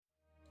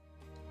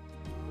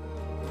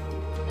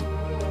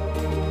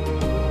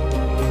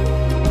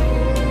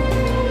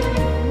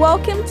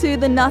Welcome to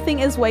the Nothing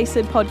is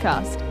Wasted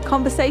podcast,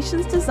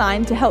 conversations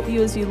designed to help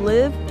you as you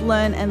live,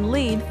 learn, and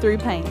lead through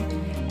pain.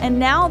 And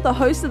now, the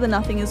host of the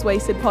Nothing is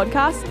Wasted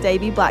podcast,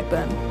 Davey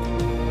Blackburn.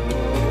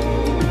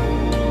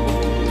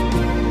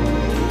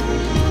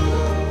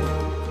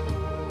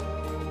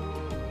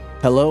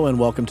 Hello and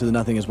welcome to the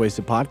Nothing is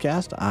Wasted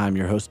podcast. I'm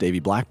your host, Davey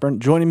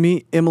Blackburn. Joining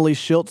me, Emily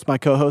Schiltz, my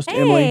co-host.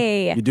 Hey.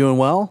 Emily, you doing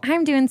well?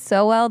 I'm doing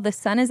so well. The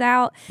sun is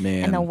out,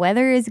 and the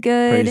weather is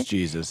good. Praise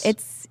Jesus.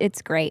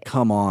 It's great.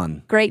 Come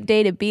on. Great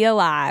day to be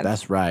alive.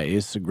 That's right.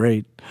 It's a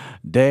great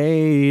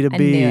day to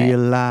be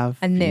alive.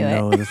 I knew it. You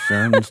know the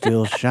sun's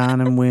still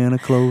shining when I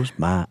close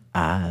my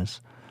eyes.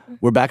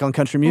 We're back on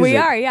country music. We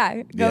are,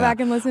 yeah. Go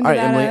back and listen to that.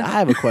 All right, Emily, I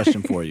have a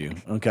question for you,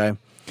 okay?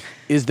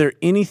 Is there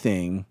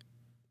anything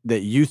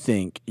that you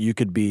think you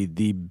could be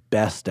the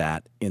best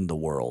at in the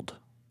world?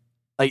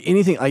 Like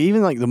anything, like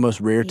even like the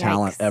most rare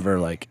talent ever,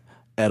 like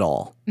at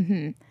all?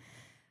 Mm-hmm.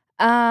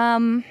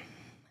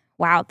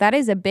 Wow, that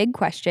is a big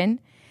question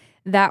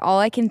that all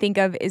I can think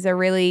of is a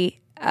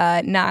really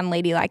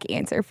non-ladylike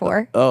answer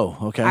for. Oh,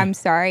 okay. I'm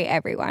sorry,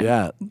 everyone.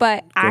 Yeah.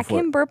 But I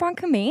can burp on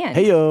command.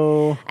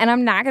 Hey-yo. And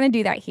I'm not going to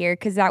do that here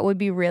because that would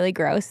be really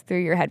gross through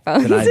your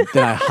headphones. Then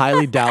I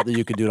highly doubt that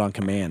you could do it on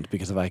command,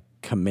 because if I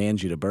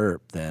command you to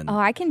burp, then... Oh,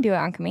 I can do it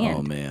on command.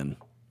 Oh, man.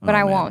 But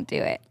I won't do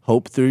it.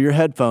 Hope through your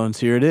headphones.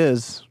 Here it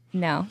is.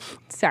 No.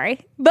 Sorry.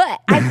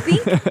 But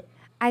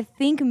I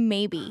think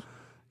maybe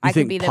I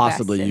could be the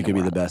possibly best you could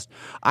be the best.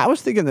 I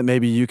was thinking that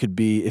maybe you could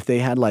be, if they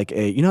had like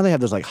a, you know, they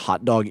have those like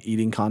hot dog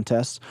eating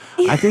contests.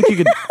 I think you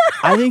could.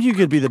 I think you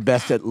could be the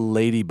best at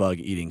ladybug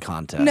eating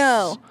contests.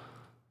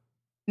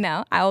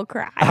 No, I will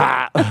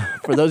cry.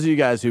 For those of you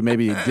guys who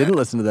maybe didn't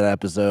listen to that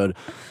episode,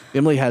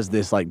 Emily has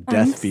this like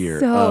death fear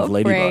of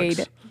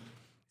ladybugs.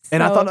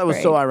 And I thought that was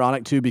so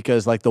ironic too,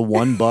 because like the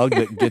one bug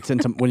that gets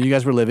into, when you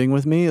guys were living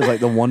with me, is like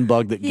the one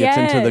bug that gets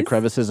into the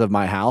crevices of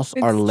my house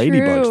are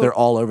ladybugs. True. They're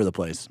all over the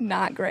place.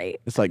 Not great.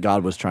 It's like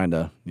God was trying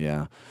to,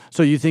 yeah.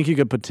 So you think you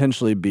could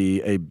potentially be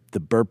the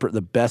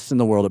best in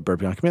the world at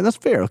burping on command? That's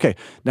fair. Okay.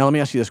 Now let me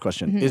ask you this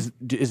question: Is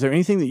there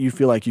anything that you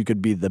feel like you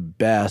could be the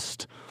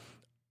best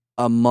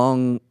at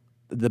among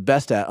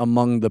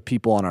the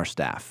people on our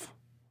staff,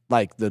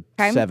 like the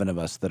 7 of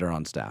us that are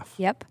on staff?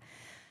 Yep.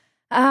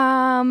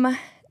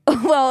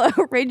 Well,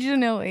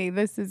 originally,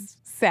 this is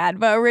sad,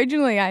 but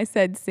originally I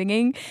said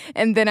singing,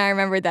 and then I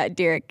remembered that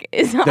Derek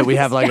is on that we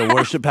have staff. like a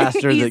worship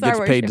pastor that gets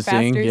paid to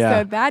sing. Yeah,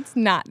 so that's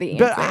not the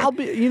answer. But I'll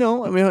be,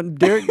 I mean,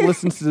 Derek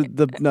listens to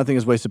the Nothing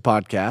is Wasted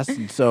podcast,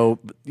 and so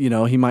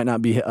he might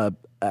not be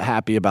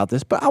happy about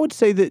this, but I would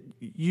say that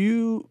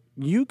you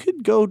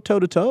could go toe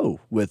to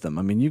toe with him.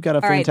 I mean, you've got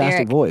a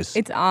fantastic voice.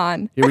 It's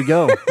on. Here we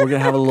go. We're gonna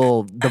have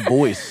the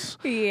voice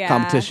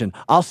competition.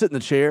 I'll sit in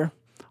the chair.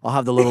 I'll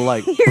have the little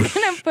like... You're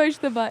going to push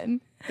the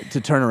button.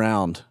 To turn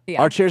around.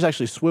 Yeah. Our chairs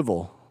actually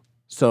swivel,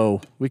 so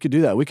we could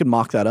do that. We could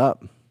mock that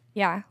up.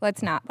 Yeah,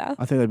 let's not, though.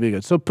 I think that'd be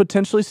good. So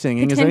potentially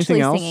singing. Is there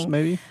anything else,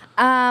 maybe?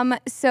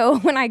 So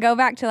when I go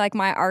back to like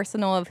my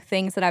arsenal of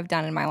things that I've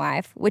done in my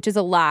life, which is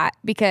a lot,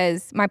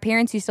 because my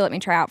parents used to let me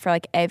try out for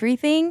like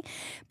everything,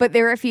 but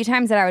there were a few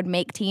times that I would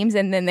make teams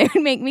and then they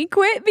would make me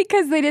quit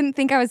because they didn't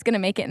think I was going to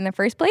make it in the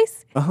first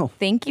place. Oh.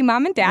 Thank you,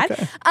 Mom and Dad.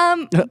 Okay.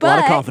 A lot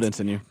of confidence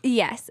in you.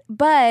 Yes,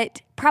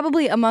 but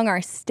probably among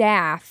our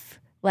staff,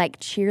 like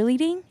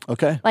cheerleading.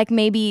 Okay. Like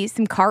maybe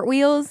some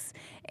cartwheels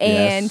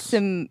and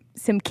some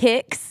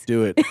kicks.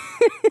 Do it.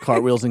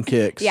 Cartwheels and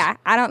kicks. Yeah,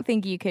 I don't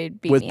think you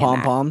could beat with me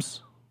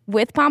pom-poms?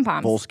 With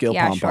pom-poms. Full scale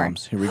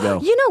pom-poms. Sure. Here we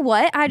go. You know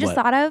what I just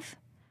thought of?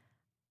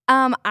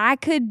 I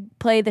could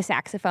play the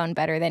saxophone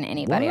better than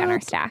anybody on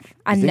our staff.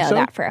 I know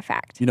that for a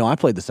fact. I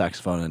played the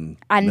saxophone in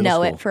I middle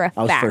know school. it for a fact.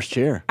 I was first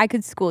chair. I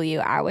could school you.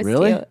 I was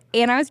really? too.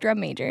 And I was drum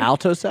major.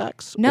 Alto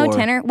sax? No,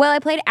 tenor. Well, I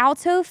played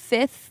alto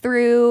 5th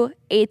through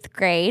 8th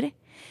grade,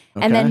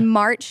 and then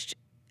marched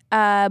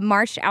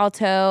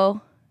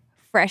alto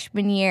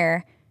freshman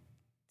year.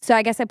 So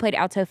I guess I played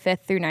alto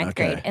 5th through 9th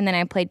grade, and then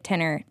I played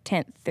tenor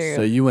 10th through.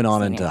 So you went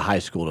on into high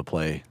school to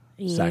play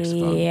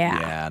saxophone.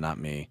 Yeah, not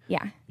me.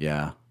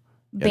 Yeah.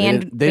 They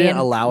didn't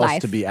allow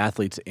us to be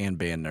athletes and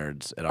band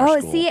nerds at our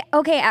school. Oh, see,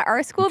 okay, at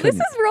our school, this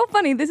is real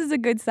funny. This is a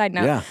good side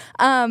note.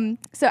 Yeah.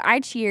 So I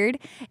cheered,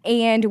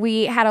 and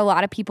we had a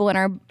lot of people in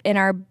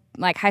our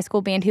like high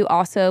school band who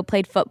also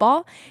played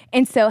football,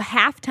 and so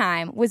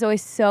halftime was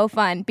always so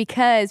fun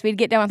because we'd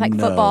get done with like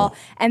football,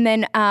 and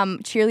then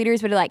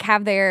cheerleaders would like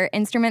have their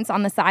instruments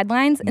on the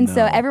sidelines, and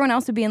so everyone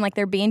else would be in like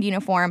their band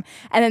uniform,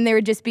 and then there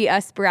would just be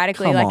us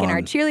sporadically in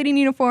our cheerleading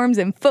uniforms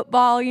and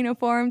football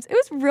uniforms. It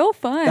was real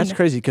fun. That's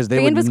crazy because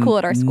band was cool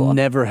at our school.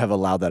 Never have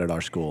allowed that at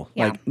our school.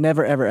 Yeah. Like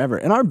never, ever, ever.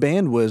 And our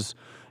band was,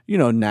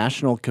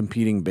 national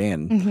competing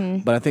band. Mm-hmm.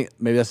 But I think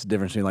maybe that's the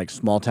difference between like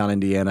small town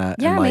Indiana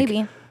and like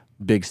maybe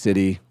big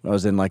city. I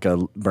was in like a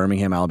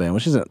Birmingham, Alabama,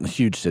 which isn't a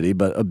huge city,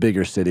 but a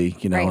bigger city,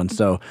 you know. Right. And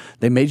so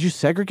they made you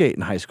segregate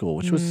in high school,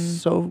 which was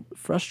so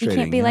frustrating.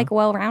 You can't be like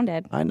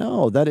well-rounded. I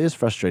know, that is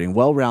frustrating.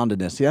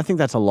 Well-roundedness. See, I think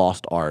that's a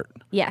lost art.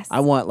 Yes. I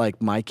want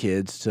like my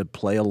kids to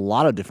play a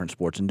lot of different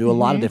sports and do a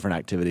lot of different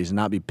activities and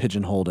not be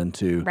pigeonholed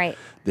into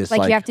this.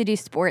 Like you have to do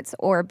sports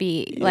or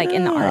be like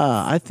in the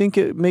arts. I think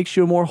it makes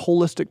you a more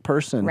holistic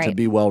person to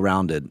be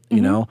well-rounded.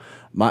 You know,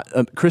 my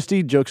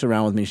Christy jokes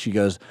around with me. She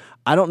goes,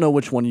 "I don't know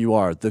which one you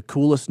are, the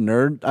coolest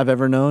nerd I've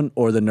ever known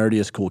or the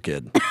nerdiest cool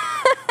kid."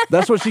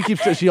 That's what she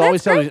keeps. She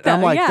always tells me. And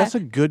I'm like, that's a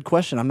good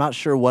question. I'm not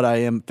sure what I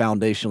am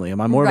foundationally. Am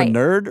I more of a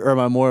nerd or am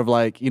I more of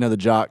like, you know, the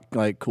jock,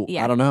 like cool?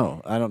 I don't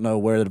know. I don't know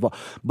where the.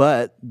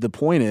 But the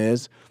point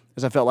is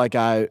I felt like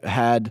I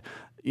had,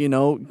 you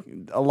know,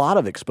 a lot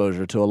of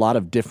exposure to a lot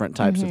of different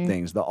types of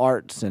things, the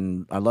arts,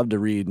 and I love to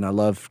read and I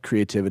love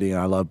creativity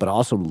and but I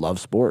also love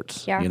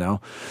sports. You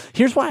know,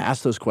 here's why I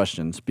asked those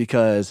questions,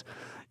 because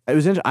it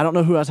was I don't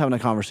know who I was having a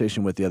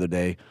conversation with the other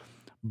day,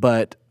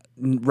 but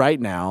right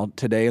now,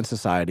 today in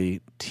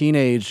society,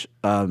 teenage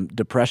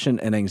depression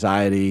and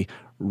anxiety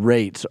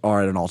rates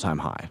are at an all-time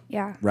high.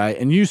 Yeah. Right?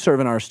 And you serve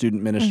in our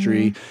student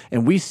ministry,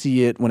 and we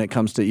see it when it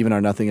comes to even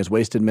our Nothing is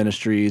Wasted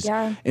ministries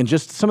and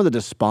just some of the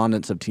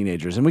despondence of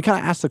teenagers. And we kind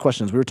of asked the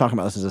questions. We were talking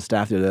about this as a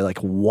staff the other day, like,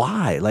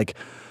 why? Like,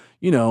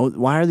 you know,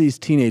 why are these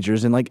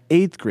teenagers and like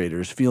 8th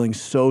graders feeling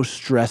so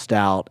stressed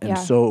out and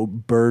so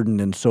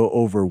burdened and so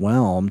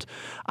overwhelmed?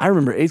 I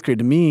remember 8th grade,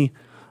 to me,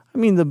 I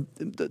mean,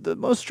 the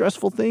most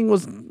stressful thing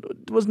was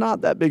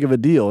not that big of a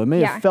deal. It may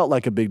have felt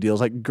like a big deal.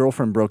 It's like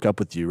girlfriend broke up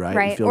with you, right?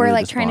 Right, You or really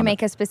like trying to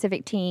make a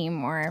specific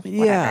team or whatever.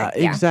 Yeah,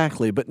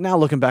 exactly. But now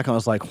looking back on it, I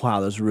was like, wow,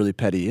 those are really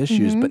petty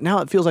issues. But now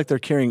it feels like they're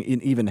carrying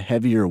an even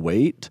heavier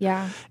weight.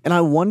 Yeah. And I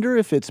wonder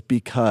if it's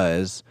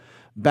because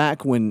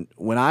back when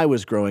I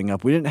was growing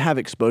up, we didn't have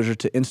exposure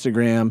to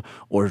Instagram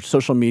or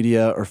social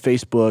media or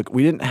Facebook.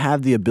 We didn't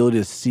have the ability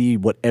to see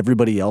what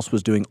everybody else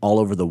was doing all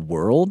over the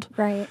world.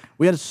 Right.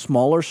 We had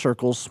smaller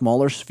circles,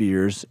 smaller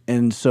spheres,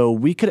 and so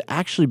we could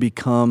actually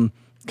become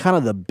kind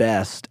of the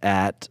best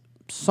at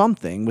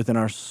something within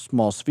our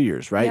small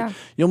spheres, right? Yeah.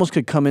 You almost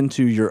could come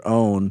into your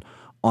own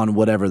on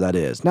whatever that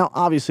is. Now,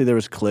 obviously, there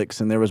was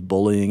cliques and there was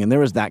bullying and there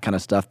was that kind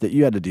of stuff that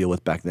you had to deal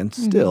with back then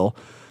still.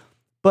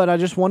 But I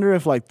just wonder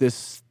if like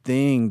this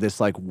thing,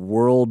 this like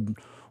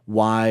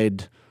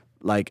worldwide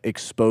like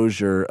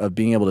exposure of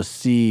being able to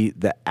see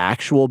the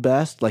actual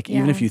best, like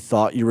even if you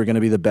thought you were going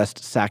to be the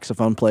best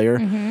saxophone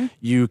player,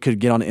 you could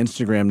get on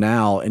Instagram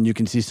now and you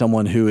can see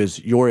someone who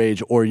is your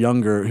age or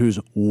younger who's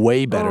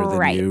way better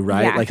than you,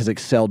 right? Yeah. Like has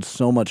excelled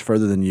so much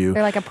further than you.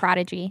 They're like a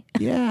prodigy.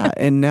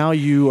 And now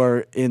you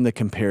are in the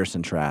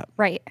comparison trap.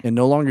 Right. And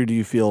no longer do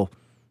you feel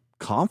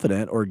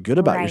confident or good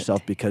about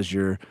yourself because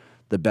you're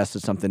the best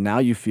at something. Now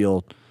you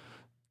feel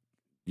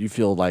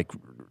like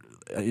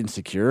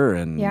insecure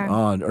and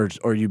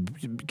or you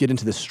get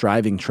into this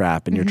striving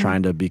trap and you're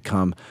trying to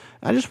become.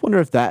 I just wonder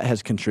if that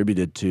has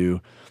contributed to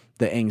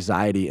the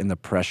anxiety and the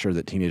pressure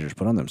that teenagers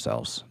put on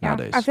themselves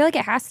nowadays. I feel like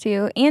it has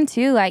to. And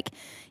too, like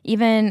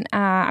even,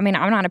 I mean,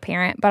 I'm not a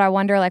parent, but I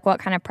wonder like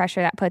what kind of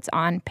pressure that puts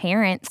on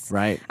parents.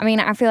 Right. I mean,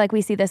 I feel like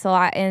we see this a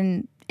lot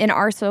in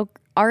our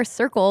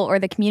circle or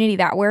the community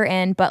that we're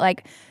in, but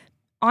like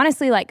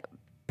honestly, like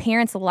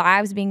parents'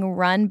 lives being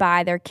run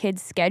by their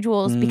kids'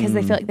 schedules because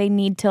they feel like they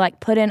need to like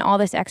put in all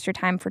this extra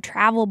time for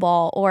travel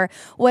ball or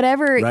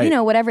whatever, you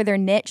know, whatever their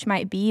niche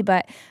might be.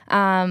 But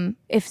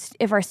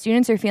if our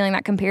students are feeling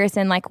that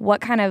comparison, like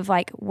what kind of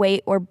like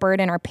weight or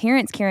burden are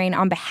parents carrying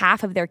on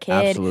behalf of their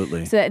kid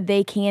so that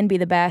they can be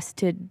the best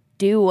to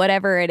do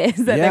whatever it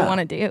is that they want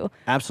to do?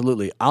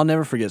 Absolutely. I'll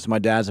never forget. So my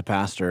dad's a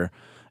pastor.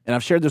 And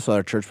I've shared this with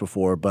our church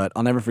before, but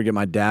I'll never forget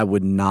my dad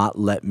would not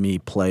let me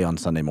play on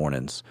Sunday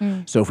mornings.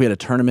 So if we had a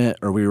tournament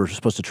or we were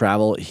supposed to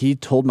travel, he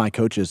told my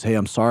coaches, hey,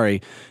 I'm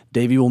sorry,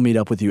 Davey will meet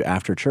up with you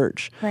after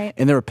church. Right.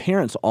 And there were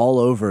parents all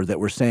over that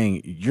were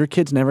saying, your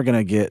kid's never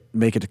going to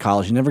make it to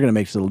college. He's never going to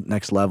make it to the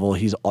next level.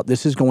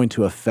 This is going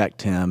to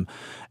affect him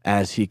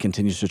as he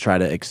continues to try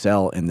to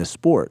excel in this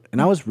sport.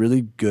 And I was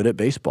really good at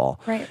baseball.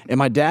 Right. And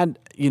my dad,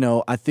 you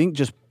know, I think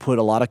just put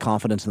a lot of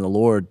confidence in the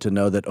Lord to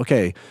know that,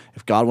 okay,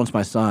 if God wants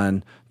my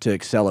son to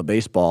excel at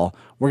baseball,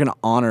 we're going to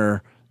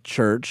honor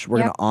church. We're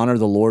going to honor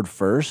the Lord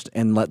first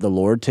and let the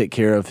Lord take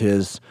care of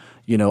his,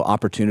 you know,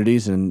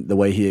 opportunities and the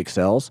way he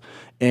excels.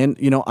 And,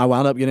 you know, I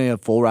wound up getting a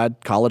full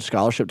ride college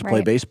scholarship to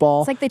play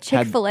baseball. It's like the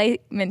Chick-fil-A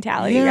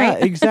mentality, right? right?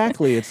 Yeah,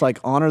 exactly. It's like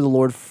honor the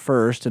Lord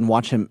first and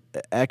watch him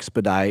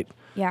expedite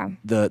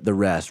the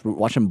rest.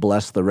 Watch him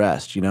bless the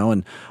rest, you know?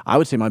 And I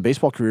would say my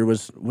baseball career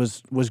was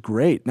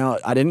great. Now,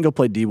 I didn't go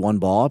play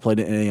D1 ball. I played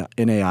in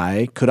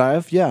NAIA. Could I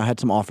have? Yeah, I had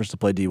some offers to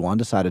play D1,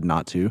 decided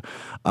not to.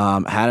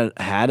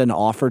 Had an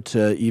offer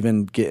to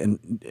even get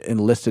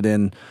enlisted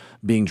in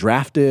being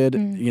drafted,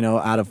 you know,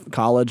 out of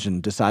college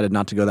and decided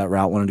not to go that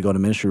route, wanted to go to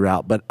ministry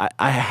route. But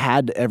I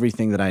had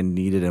everything that I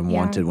needed and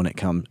wanted when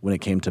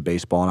it came to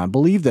baseball. And I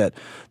believe that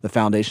the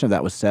foundation of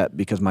that was set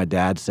because my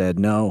dad said,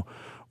 no,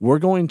 we're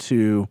going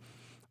to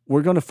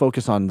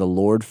focus on the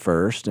Lord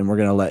first and we're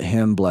going to let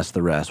him bless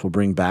the rest. We'll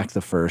bring back the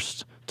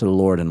first to the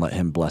Lord and let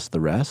him bless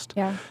the rest.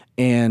 Yeah.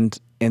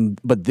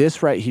 But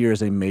this right here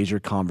is a major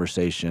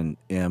conversation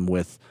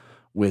with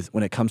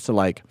when it comes to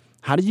like,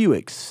 how do you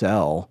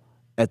excel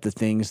at the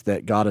things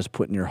that God has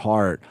put in your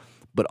heart,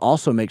 but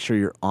also make sure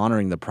you're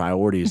honoring the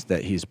priorities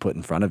that he's put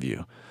in front of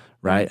you,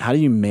 right? How do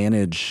you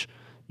manage,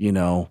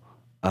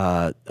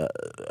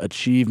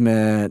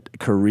 achievement,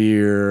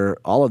 career,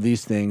 all of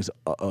these things,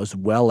 as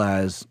well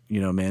as,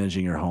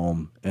 managing your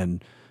home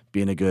and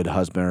being a good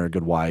husband or a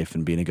good wife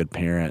and being a good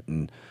parent,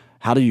 and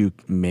how do you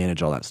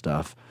manage all that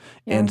stuff?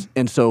 Yeah.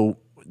 And so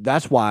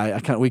that's why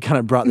we kind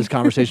of brought this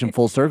conversation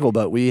full circle,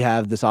 but we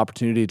have this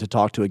opportunity to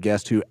talk to a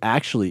guest who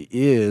actually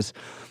is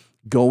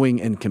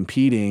going and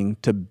competing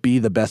to be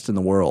the best in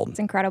the world. It's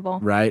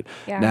incredible. Right?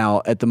 Yeah.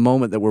 Now, at the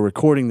moment that we're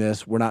recording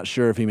this, we're not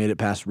sure if he made it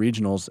past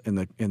regionals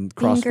in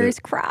CrossFit. Fingers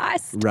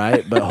crossed.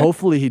 Right? But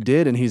hopefully he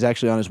did, and he's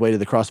actually on his way to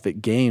the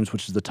CrossFit Games,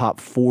 which is the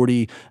top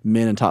 40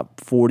 men and top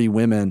 40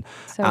 women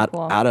out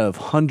of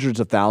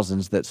hundreds of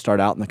thousands that start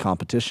out in the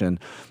competition.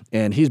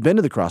 And he's been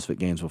to the CrossFit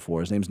Games before.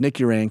 His name's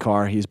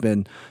Urankar.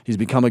 He's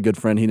become a good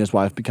friend. He and his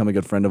wife become a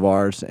good friend of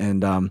ours.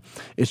 And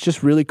it's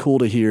just really cool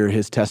to hear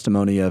his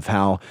testimony of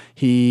how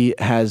he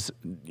has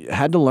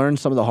had to learn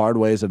some of the hard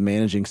ways of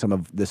managing some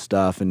of this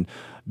stuff and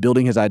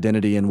building his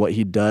identity in what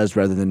he does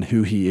rather than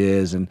who he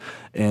is and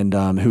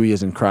who he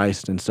is in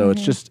Christ. And so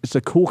it's a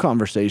cool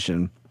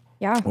conversation.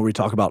 Yeah. Where we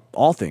talk about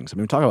all things. I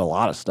mean, we talk about a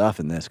lot of stuff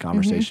in this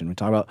conversation. We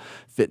talk about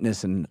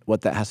fitness and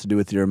what that has to do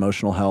with your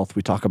emotional health.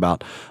 We talk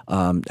about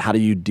how do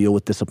you deal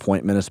with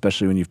disappointment,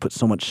 especially when you've put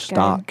so much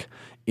stock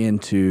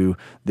into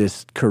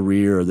this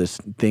career or this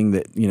thing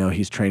that,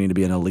 he's training to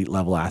be an elite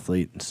level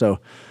athlete. So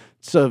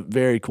it's a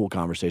very cool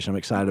conversation. I'm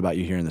excited about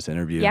you hearing this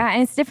interview. Yeah,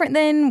 and it's different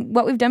than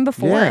what we've done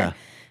before. Yeah,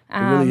 it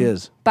really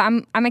is. But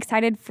I'm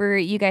excited for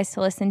you guys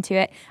to listen to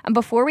it.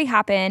 Before we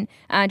hop in,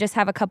 just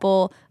have a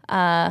couple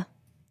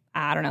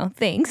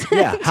things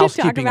yeah, to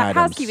housekeeping talk about. items.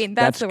 Housekeeping,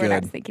 that's the word good. I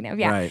was thinking of.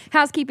 Yeah, right.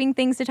 Housekeeping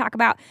things to talk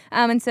about.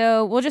 And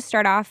so we'll just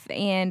start off,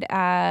 and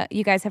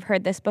you guys have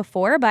heard this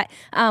before, but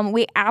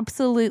we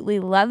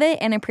absolutely love it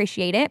and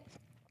appreciate it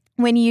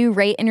when you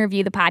rate and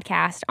review the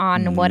podcast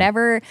on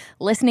whatever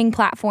listening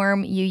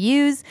platform you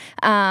use.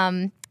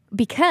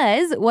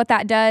 Because what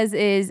that does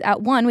is,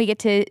 one, we get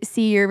to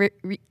see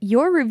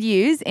your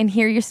reviews and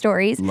hear your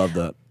stories. Love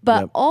that.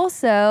 But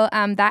also,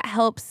 that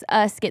helps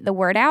us get the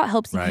word out,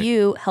 helps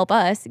you help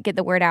us get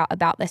the word out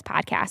about this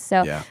podcast.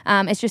 So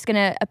it's just going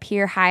to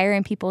appear higher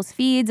in people's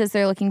feeds as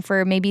they're looking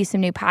for maybe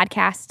some new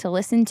podcasts to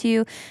listen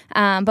to.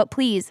 But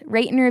please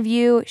rate and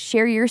review,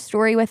 share your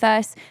story with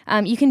us.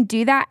 You can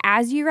do that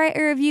as you write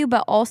a review,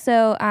 but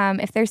also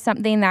if there's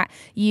something that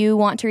you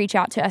want to reach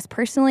out to us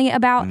personally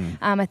about,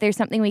 if there's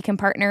something we can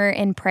partner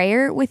in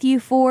prayer with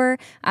you for,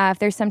 if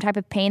there's some type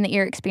of pain that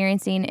you're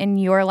experiencing in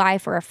your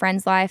life or a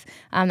friend's life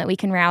that we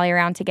can rally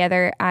around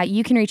together,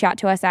 you can reach out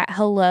to us at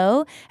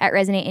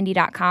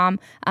hello@resonateindie.com,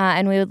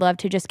 and we would love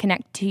to just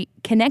connect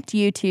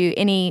you to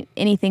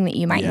anything that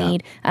you might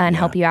need and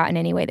help you out in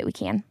any way that we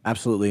can.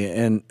 Absolutely.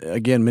 And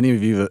again, many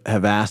of you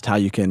have asked how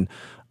you can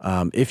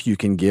if you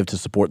can give to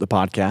support the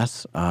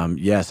podcast.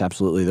 Yes,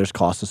 absolutely. There's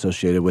costs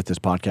associated with this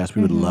podcast.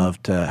 We would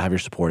love to have your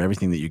support.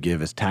 Everything that you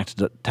give is tax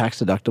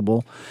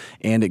deductible,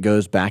 and it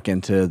goes back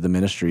into the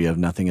ministry of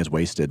Nothing is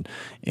Wasted.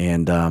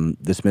 And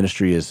this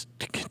ministry is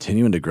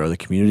continuing to grow. The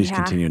community is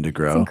continuing to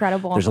grow. It's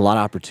incredible. There's a lot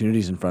of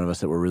opportunities in front of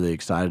us that we're really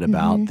excited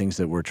about, things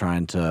that we're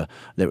trying to,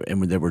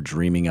 that we're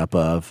dreaming up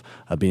of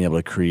being able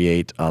to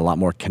create a lot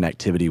more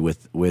connectivity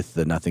with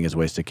the Nothing is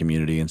Wasted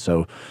community. And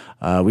so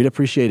we'd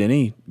appreciate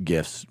any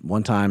gifts.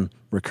 One-time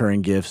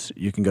recurring gifts,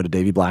 you can go to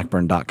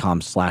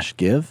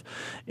daveyblackburn.com/give,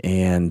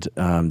 and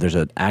there's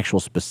an actual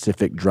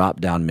specific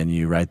drop-down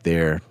menu right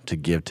there to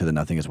give to the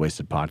Nothing is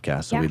Wasted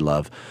podcast. So we'd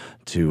love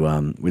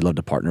to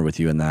partner with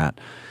you in that.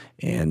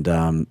 And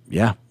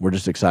we're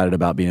just excited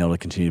about being able to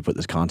continue to put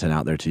this content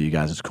out there to you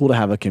guys. It's cool to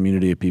have a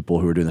community of people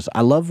who are doing this.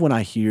 I love when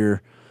I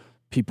hear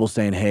people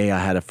saying, hey, I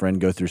had a friend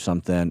go through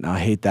something. I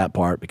hate that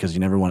part because you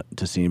never want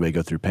to see anybody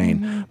go through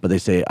pain. But they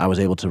say, I was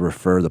able to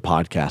refer the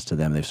podcast to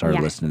them. They've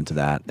started listening to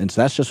that. And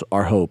so that's just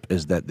our hope,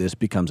 is that this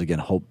becomes, again,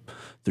 hope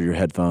through your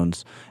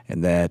headphones,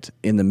 and that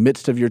in the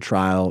midst of your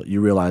trial, you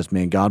realize,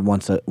 man, God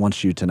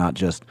wants you to not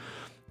just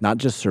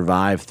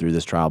survive through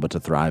this trial, but to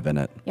thrive in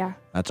it. Yeah.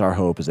 That's our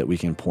hope, is that we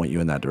can point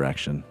you in that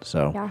direction.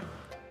 So,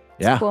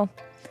 yeah. Cool.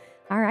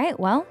 All right.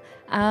 Well,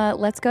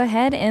 let's go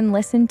ahead and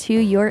listen to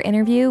your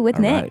interview with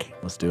Nick. Right,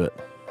 let's do it.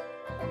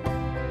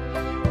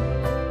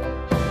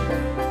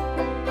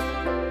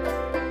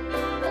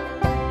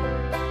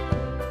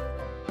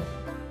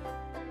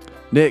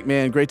 Nick,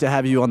 man, great to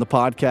have you on the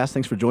podcast.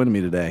 Thanks for joining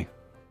me today.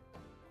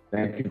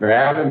 Thank you for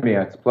having me.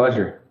 It's a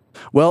pleasure.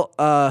 Well,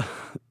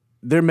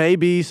 there may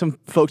be some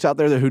folks out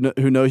there that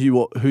who know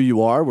who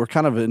you are. We're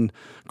kind of in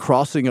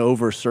crossing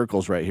over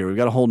circles right here. We've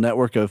got a whole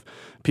network of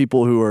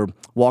people who are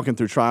walking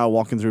through trial,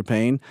 walking through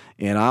pain.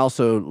 And I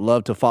also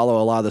love to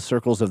follow a lot of the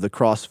circles of the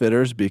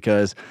CrossFitters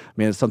because,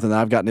 it's something that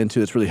I've gotten into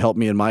that's really helped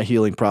me in my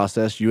healing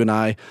process. You and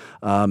I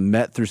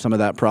met through some of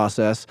that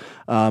process.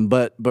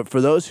 But for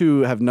those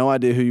who have no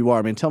idea who you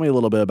are, tell me a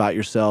little bit about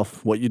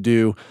yourself, what you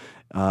do,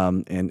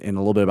 and a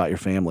little bit about your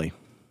family.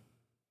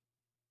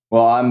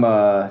 Well, I'm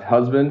a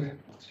husband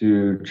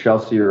to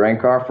Chelsea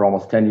Urankar for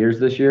almost 10 years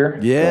this year.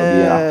 Yes. It'll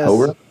be in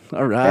October.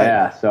 All right.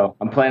 Yeah, so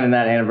I'm planning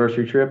that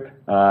anniversary trip.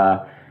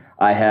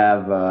 I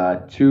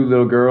have 2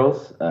 little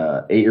girls,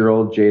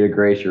 8-year-old Jada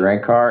Grace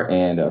Urankar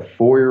and a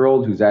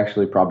 4-year-old who's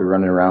actually probably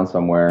running around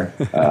somewhere,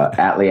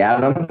 Atlee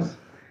Adams.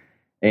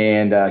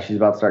 And she's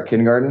about to start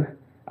kindergarten.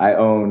 I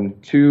own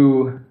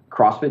 2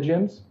 CrossFit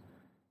gyms.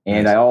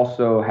 And I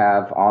also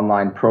have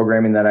online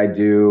programming that I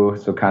do,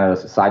 so kind of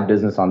a side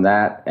business on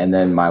that. And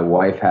then my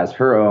wife has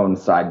her own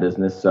side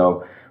business.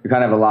 So we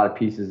kind of have a lot of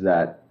pieces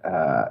that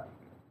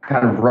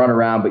kind of run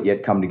around but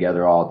yet come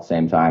together all at the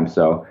same time.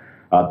 So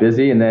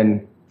busy. And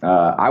then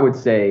I would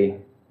say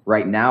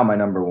right now my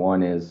number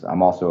one is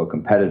I'm also a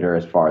competitor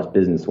as far as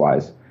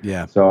business-wise.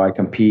 Yeah. So I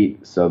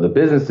compete. So the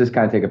businesses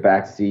kind of take a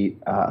back seat.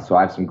 So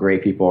I have some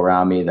great people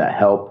around me that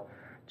help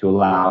to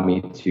allow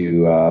me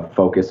to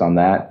focus on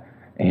that.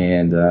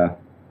 And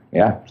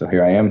so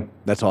here I am.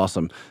 That's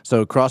awesome.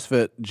 So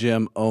CrossFit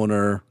gym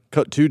owner,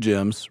 2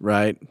 gyms,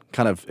 right?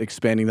 Kind of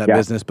expanding that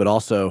business, but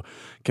also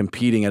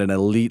competing at an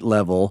elite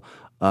level.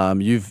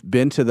 You've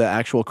been to the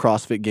actual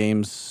CrossFit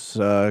Games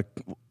a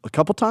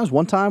couple times.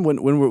 One time,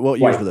 what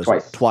years were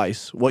those?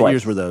 Twice. What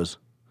years were those?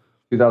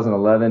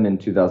 2011 and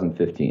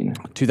 2015.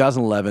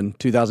 2011,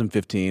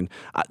 2015.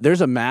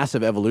 There's a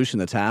massive evolution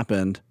that's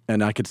happened,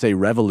 and I could say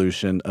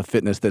revolution of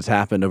fitness that's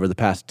happened over the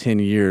past 10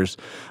 years.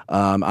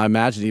 I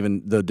imagine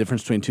even the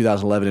difference between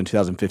 2011 and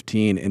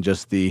 2015 and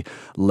just the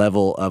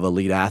level of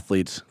elite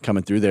athletes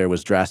coming through there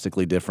was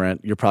drastically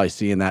different. You're probably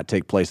seeing that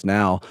take place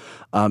now.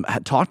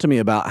 Talk to me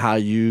about how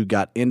you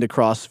got into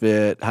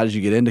CrossFit. How did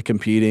you get into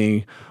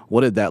competing?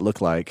 What did that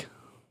look like?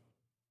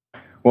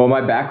 Well,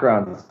 my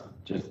background is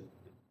just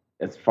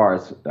as far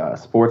as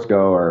sports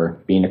go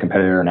or being a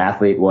competitor and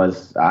athlete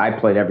was I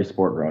played every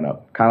sport growing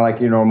up, kind of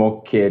like your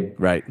normal kid.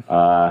 Right.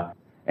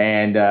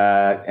 And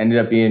ended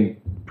up being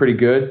pretty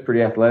good,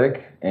 pretty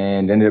athletic,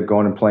 and ended up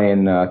going and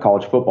playing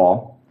college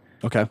football.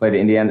 Okay. Played at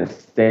Indiana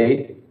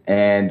State.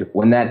 And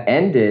when that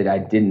ended, I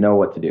didn't know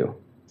what to do.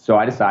 So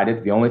I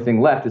decided the only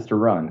thing left is to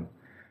run.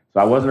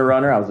 So I wasn't a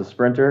runner. I was a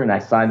sprinter, and I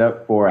signed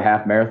up for a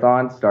half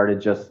marathon, started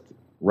just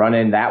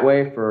running that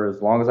way for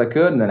as long as I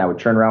could, and then I would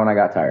turn around when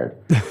I got tired.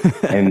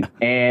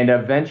 and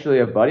eventually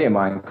a buddy of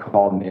mine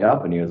called me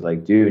up, and he was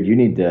like, dude, you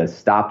need to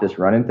stop this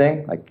running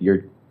thing. Like,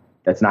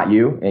 that's not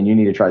you, and you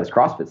need to try this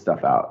CrossFit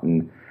stuff out.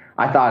 And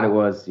I thought it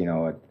was,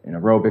 an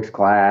aerobics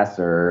class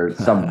or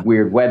some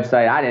weird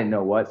website. I didn't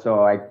know what,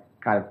 so I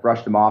kind of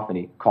brushed him off, and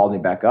he called me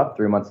back up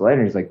 3 months later,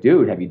 and he's like,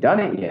 dude, have you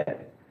done it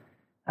yet?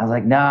 I was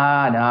like,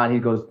 nah. And he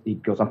goes,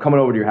 I'm coming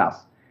over to your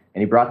house.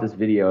 And he brought this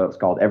video. It was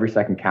called Every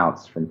Second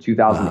Counts from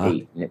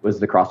 2008. And it was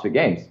the CrossFit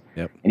Games.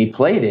 Yep. And he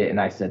played it.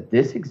 And I said,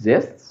 this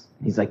exists?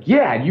 And he's like,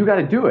 yeah, you got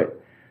to do it.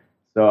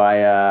 So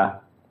I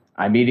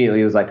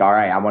immediately was like, all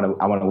right, I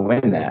want to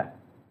win that.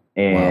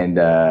 And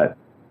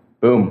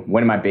boom,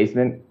 went in my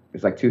basement. It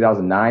was like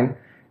 2009.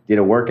 Did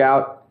a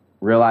workout.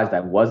 Realized I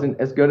wasn't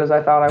as good as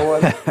I thought I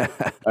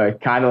was.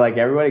 Kind of like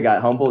everybody,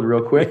 got humbled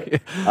real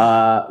quick.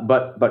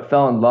 But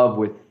fell in love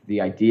with the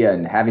idea,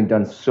 and having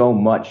done so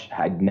much,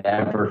 I'd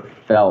never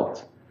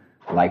felt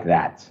like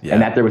that. Yeah.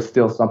 And that there was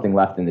still something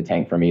left in the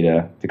tank for me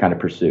to kind of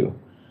pursue.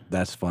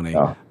 That's funny.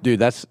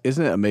 Dude,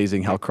 isn't it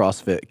amazing how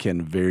CrossFit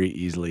can very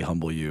easily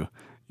humble you?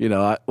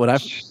 When I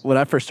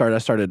first started, I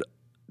started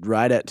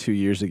right at 2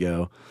 years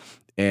ago,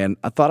 and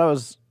I thought I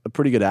was a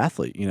pretty good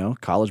athlete,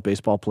 college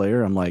baseball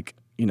player. I'm like,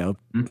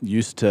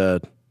 used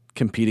to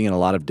competing in a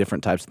lot of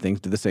different types of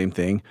things, did the same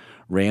thing,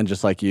 ran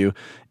just like you,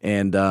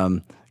 and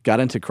got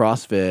into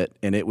CrossFit,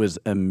 and it was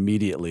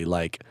immediately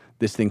like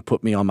this thing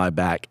put me on my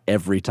back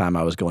every time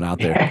I was going out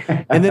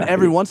there. And then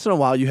every once in a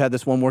while, you had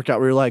this one workout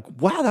where you're like,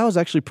 wow, that was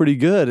actually pretty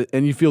good.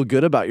 And you feel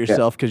good about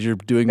yourself because you're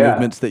doing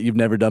movements that you've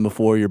never done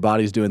before. Your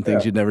body's doing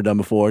things you've never done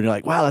before. And you're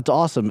like, wow, that's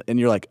awesome. And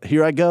you're like,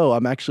 here I go.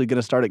 I'm actually going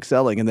to start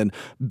excelling. And then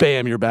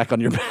bam, you're back on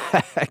your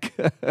back.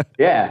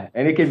 Yeah.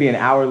 And it could be an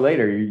hour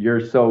later.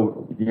 You're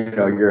so,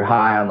 you're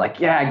high on like,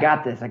 yeah, I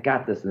got this.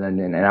 And then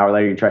an hour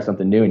later, you try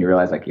something new and you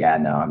realize like, yeah,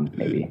 no, I'm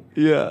maybe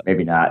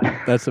not.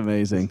 That's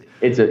amazing.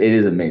 It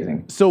is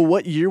amazing. So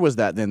what year was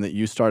that then that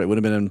you started? It would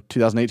have been in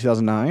 2008,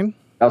 2009?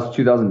 That was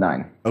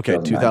 2009. Okay,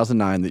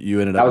 2009 that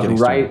you ended up getting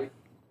started.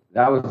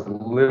 That was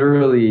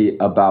literally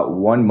about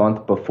 1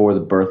 month before the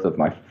birth of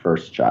my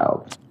first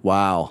child.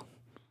 Wow.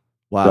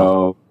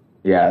 So,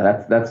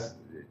 yeah,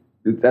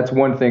 that's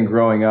one thing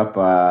growing up.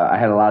 I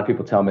had a lot of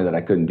people tell me that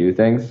I couldn't do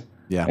things.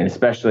 Yeah. And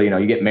especially,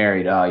 you get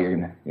married.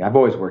 I've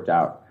always worked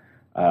out.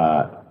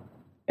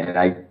 And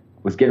I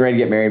was getting ready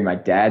to get married. My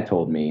dad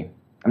told me,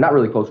 I'm not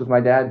really close with my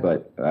dad,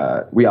 but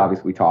we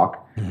obviously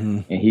talk.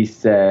 And he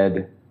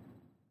said,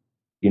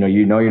 you know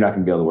you're not going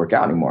to be able to work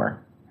out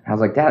anymore. And I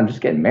was like, Dad, I'm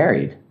just getting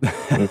married.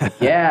 And he's like,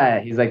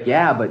 yeah. He's like,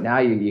 yeah, but now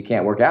you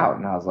can't work out.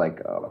 And I was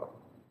like, oh,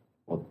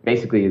 well,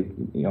 basically,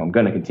 I'm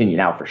going to continue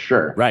now for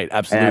sure. Right,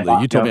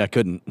 absolutely. You told me I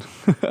couldn't.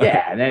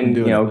 Yeah, and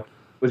then,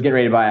 was getting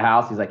ready to buy a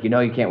house. He's like, you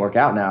can't work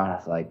out now. And I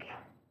was like,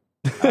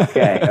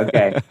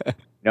 okay.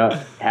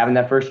 Having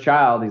that first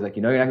child, he's like,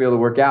 you're not going to be able to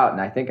work out.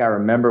 And I think I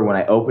remember when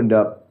I opened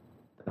up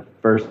the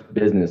first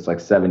business like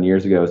 6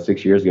 years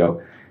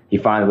ago, he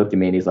finally looked at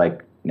me and he's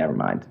like, never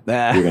mind.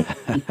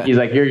 He's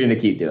like, you're going to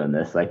keep doing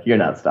this. Like, you're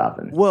not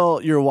stopping.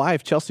 Well, your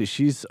wife, Chelsea,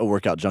 she's a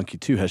workout junkie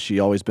too. Has she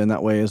always been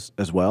that way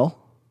as well?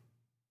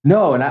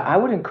 No, and I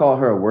wouldn't call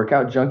her a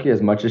workout junkie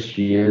as much as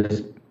she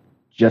is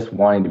just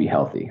wanting to be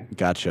healthy.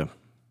 Gotcha.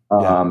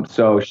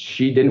 So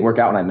she didn't work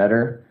out when I met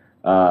her.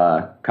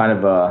 Kind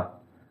of a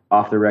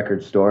off the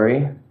record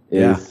story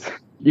is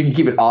you can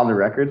keep it on the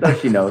record though.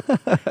 She knows.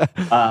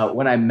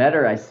 When I met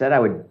her, I said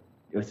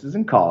this was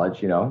in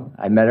college,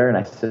 I met her and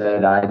I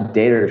said I'd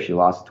date her if she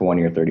lost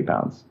 20 or 30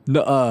 pounds.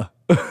 Nuh-uh.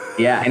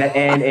 Yeah.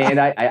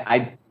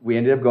 And we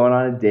ended up going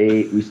on a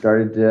date. We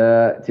started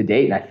to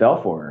date and I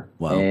fell for her.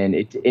 Wow. And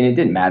it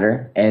didn't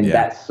matter. And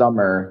that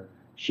summer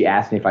she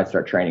asked me if I'd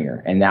start training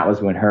her. And that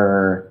was when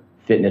her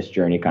fitness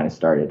journey kind of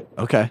started.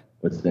 Okay.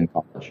 Was in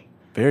college.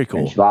 Very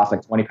cool. And she lost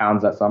like 20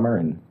 pounds that summer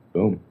and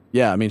boom.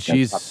 Yeah. I mean,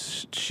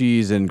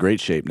 she's in great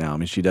shape now. I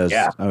mean, she does.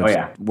 Yeah.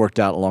 Worked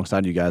out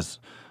alongside you guys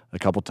a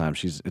couple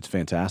times. It's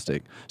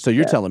fantastic. So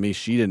you're telling me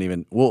she didn't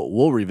even,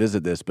 we'll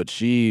revisit this, but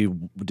she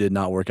did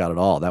not work out at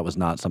all. That was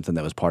not something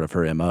that was part of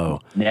her MO.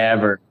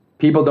 Never.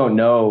 People don't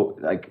know,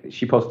 like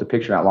she posted a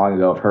picture not long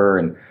ago of her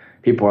and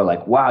people are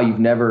like, wow, you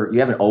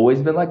haven't always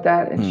been like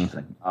that. And she's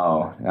like,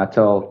 oh,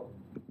 until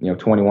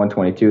 21,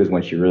 22 is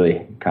when she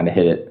really kind of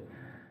hit it.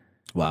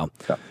 Wow.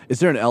 So. Is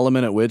there an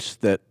element at which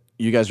that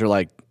you guys are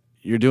like,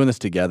 you're doing this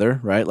together,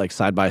 right? Like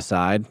side by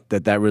side,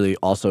 that really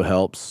also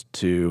helps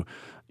to,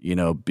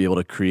 be able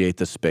to create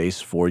the space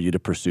for you to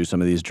pursue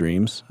some of these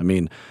dreams? I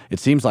mean, it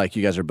seems like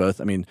you guys are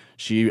both,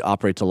 she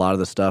operates a lot of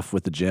the stuff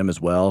with the gym as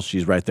well.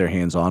 She's right there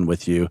hands-on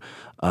with you.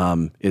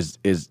 Has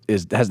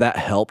that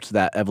helped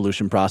that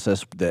evolution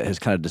process that has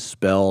kind of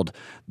dispelled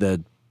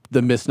the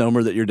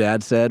misnomer that your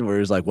dad said, where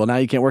he's like, well, now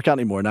you can't work out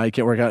anymore. Now you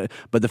can't work out.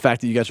 But the fact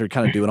that you guys are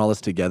kind of doing all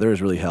this together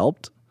has really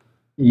helped?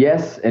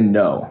 Yes and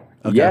no.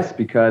 Okay. Yes,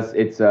 because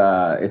it's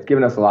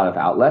given us a lot of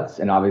outlets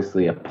and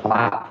obviously a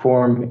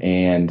platform,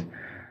 and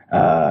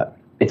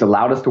it's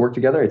allowed us to work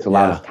together. It's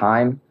allowed us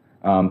time.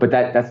 But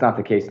that's not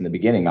the case in the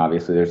beginning.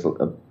 Obviously, there's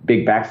a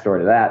big backstory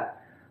to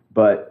that.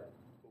 But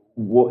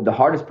the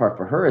hardest part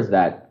for her is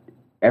that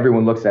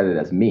everyone looks at it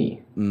as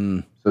me.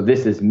 So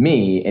this is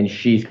me, and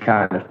she's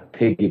kind of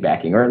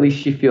piggybacking, or at least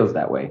she feels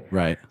that way.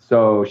 Right.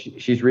 So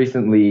she's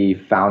recently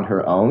found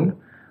her own,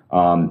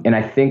 and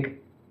I think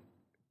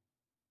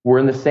we're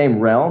in the same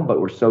realm,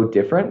 but we're so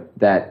different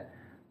that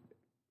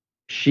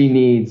she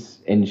needs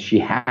and she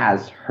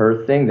has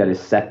her thing that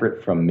is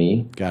separate from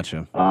me.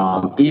 Gotcha.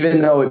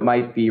 Even though it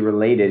might be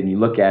related, and you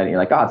look at it and you're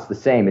like, oh, it's the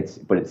same.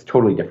 But it's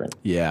totally different.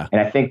 Yeah. And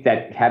I think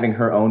that having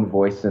her own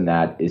voice in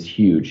that is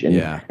huge. And,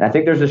 and I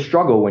think there's a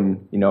struggle when,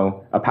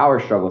 a power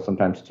struggle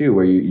sometimes too,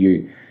 where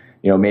you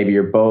maybe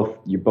you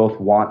both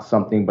want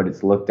something, but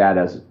it's looked at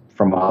as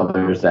from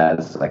others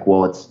as like,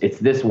 well, it's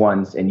this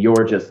one's and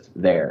you're just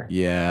there.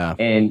 Yeah.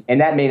 And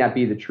that may not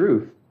be the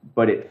truth,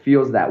 but it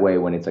feels that way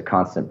when it's a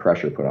constant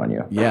pressure put on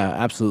you. Yeah,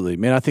 absolutely.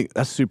 Man, I think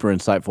that's super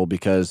insightful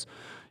because,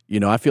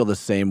 I feel the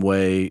same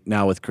way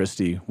now with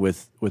Christy,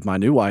 with my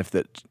new wife,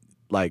 that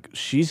like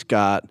she's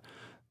got,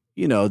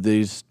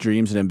 these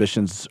dreams and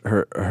ambitions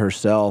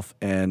herself.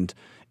 And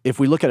if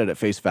we look at it at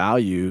face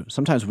value,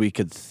 sometimes we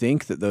could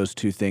think that those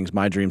two things,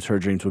 my dreams, her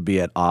dreams, would be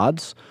at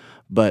odds.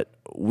 But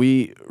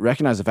we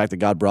recognize the fact that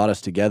God brought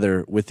us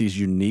together with these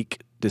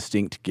unique,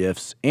 distinct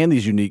gifts and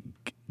these unique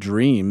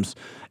dreams.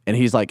 And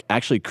he's like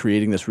actually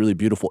creating this really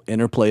beautiful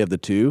interplay of the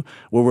two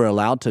where we're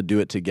allowed to do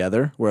it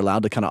together. We're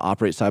allowed to kind of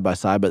operate side by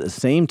side, but at the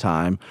same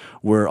time,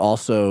 we're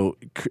also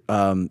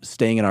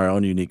staying in our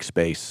own unique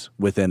space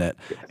within it.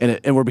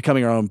 And we're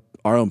becoming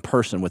our own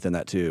person within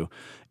that too.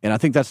 And I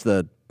think that's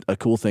a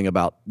cool thing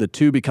about the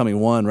two becoming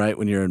one, right,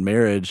 when you're in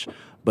marriage,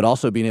 but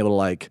also being able to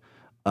like,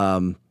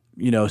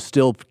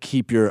 still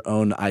keep your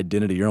own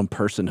identity, your own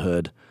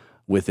personhood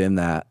within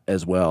that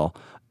as well.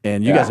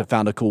 And you guys have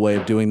found a cool way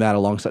of doing that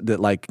alongside that,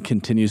 like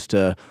continues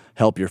to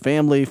help your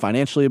family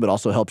financially, but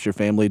also helps your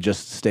family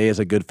just stay as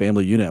a good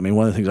family unit. I mean,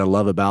 one of the things I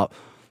love about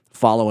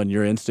following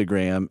your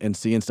Instagram and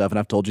seeing stuff, and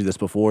I've told you this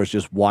before, is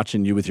just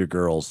watching you with your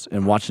girls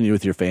and watching you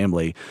with your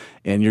family.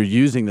 And you're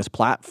using this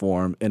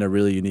platform in a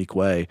really unique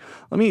way.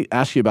 Let me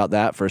ask you about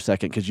that for a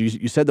second, because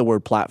you said the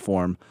word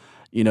platform.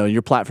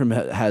 Your platform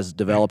has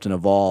developed and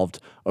evolved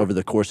over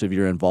the course of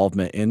your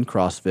involvement in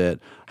CrossFit.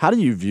 How do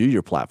you view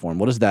your platform?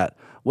 What is that?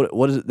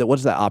 What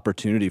is that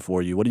opportunity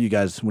for you? What do you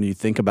guys, when you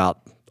think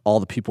about all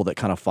the people that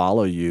kind of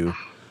follow you,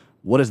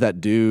 what does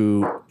that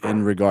do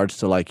in regards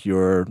to like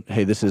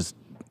hey, this is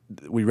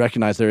we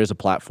recognize there is a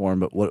platform,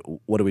 but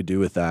what do we do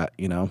with that?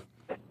 You know,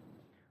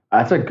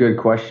 that's a good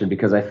question,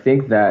 because I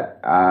think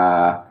that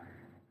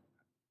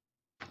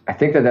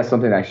that's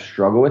something I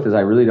struggle with. Is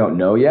I really don't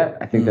know yet.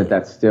 I think that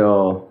that's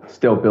still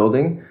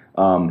building.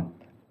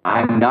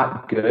 I'm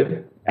not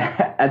good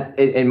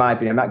in my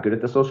opinion. I'm not good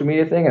at the social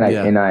media thing,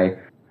 and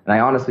I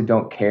honestly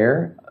don't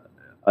care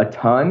a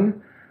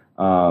ton.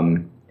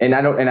 And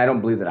I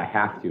don't believe that I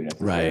have to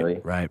necessarily.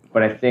 Right.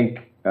 But I think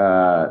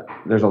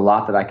there's a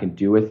lot that I can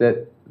do with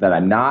it that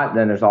I'm not.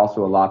 Then there's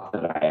also a lot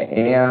that I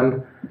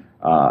am.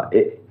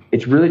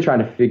 It's really trying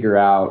to figure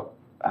out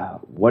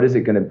what does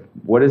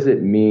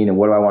it mean, and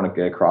what do I want to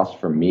get across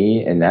for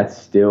me, and that's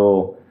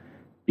still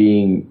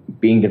being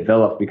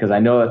developed, because I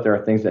know that there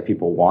are things that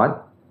people want,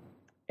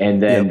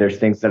 and then there's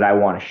things that I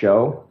want to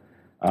show.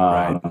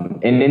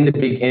 And in the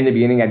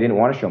beginning, I didn't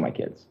want to show my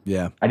kids.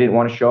 Yeah. I didn't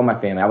want to show my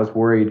family. I was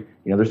worried,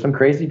 there's some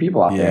crazy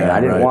people out there. And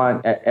I didn't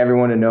want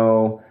everyone to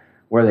know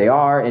where they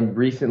are. And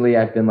recently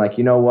I've been like,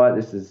 you know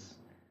what,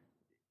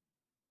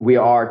 we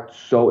are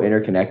so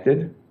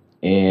interconnected,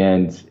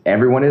 and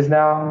everyone is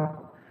now.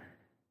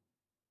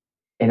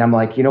 And I'm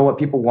like, you know what,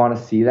 people want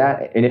to see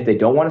that. And if they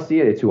don't want to see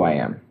it, it's who I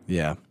am.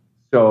 Yeah.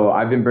 So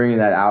I've been bringing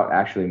that out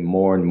actually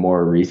more and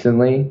more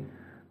recently.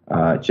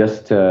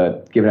 Just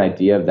to give an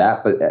idea of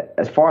that. But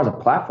as far as a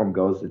platform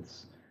goes,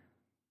 it's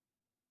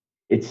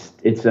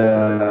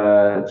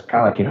kind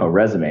of like, a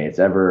resume. It's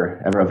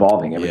ever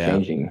evolving, ever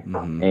changing.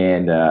 Mm-hmm.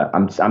 And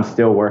I'm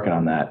still working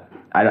on that.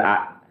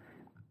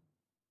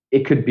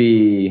 It could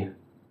be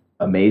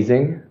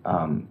amazing.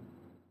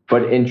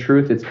 But in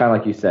truth, it's kind of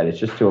like you said, it's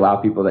just to allow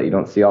people that you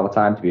don't see all the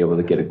time to be able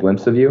to get a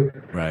glimpse of you.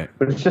 Right.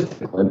 But it's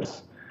just a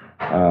glimpse.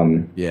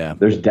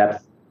 There's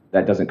depth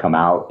that doesn't come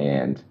out,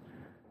 and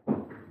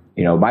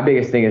my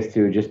biggest thing is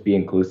to just be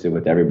inclusive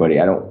with everybody.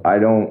 I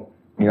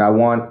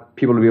want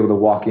people to be able to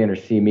walk in or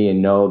see me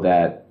and know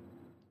that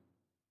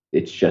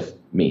it's just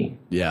me.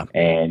 Yeah.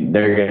 And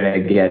they're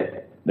going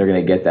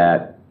to get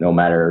that no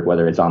matter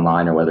whether it's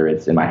online or whether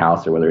it's in my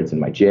house or whether it's in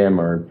my gym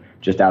or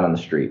just out on the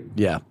street.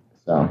 Yeah.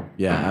 So.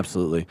 Yeah,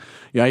 absolutely.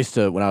 I used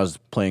to, when I was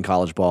playing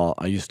college ball,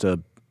 I used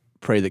to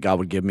pray that God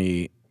would give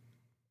me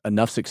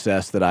enough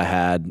success that I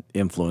had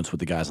influence with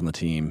the guys on the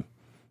team,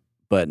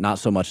 but not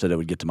so much that it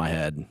would get to my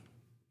head.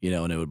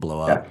 And it would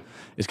blow up. Yeah.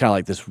 It's kind of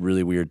like this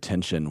really weird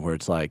tension where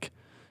it's like,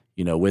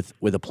 with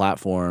a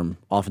platform,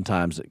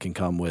 oftentimes it can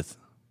come with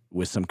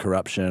some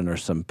corruption or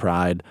some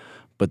pride,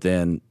 but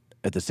then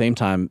at the same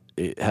time,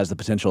 it has the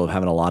potential of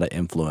having a lot of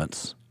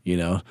influence,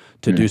 to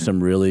do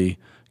some really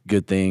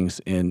good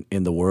things in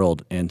the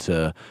world and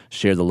to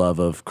share the love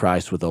of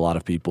Christ with a lot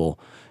of people.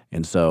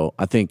 And so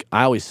I think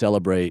I always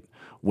celebrate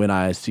when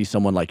I see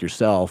someone like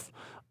yourself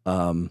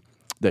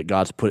that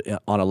God's put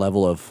on a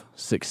level of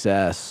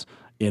success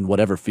in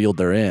whatever field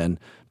they're in,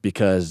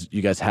 because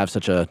you guys have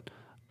such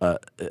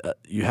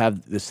you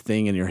have this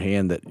thing in your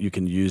hand that you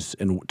can use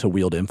to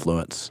wield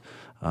influence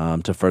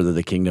to further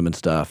the kingdom and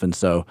stuff. And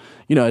so,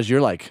 as you're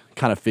like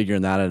kind of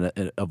figuring that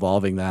and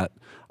evolving that,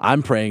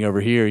 I'm praying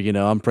over here,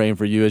 I'm praying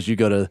for you as you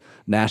go to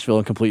Nashville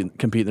and compete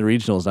in the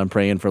regionals. I'm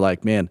praying for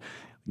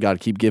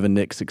God, keep giving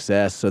Nick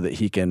success so that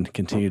he can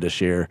continue to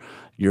share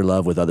your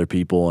love with other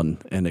people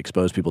and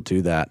expose people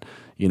to that,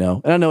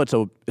 And I know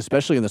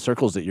especially in the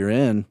circles that you're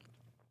in,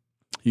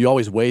 you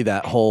always weigh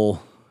that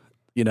whole,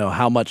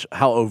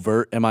 how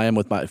overt am I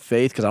with my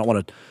faith? Because I don't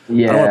want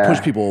to push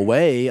people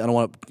away. I don't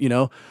want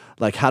to,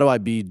 how do I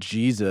be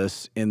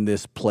Jesus in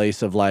this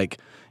place of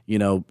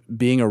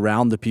being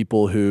around the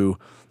people who,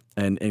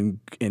 and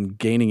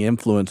gaining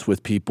influence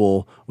with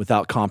people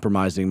without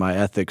compromising my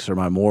ethics or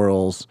my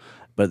morals,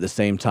 but at the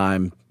same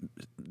time,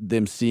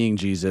 them seeing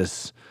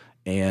Jesus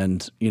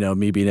and,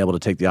 me being able to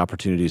take the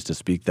opportunities to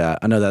speak that.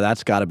 I know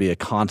that's got to be a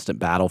constant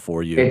battle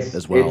for you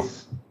as well.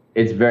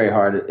 It's very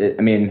hard.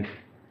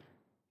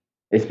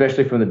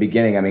 Especially from the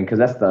beginning. Because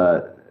I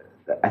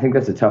think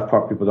that's the tough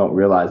part. People don't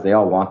realize they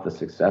all want the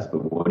success,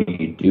 but what do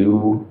you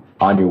do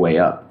on your way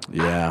up?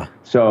 Yeah.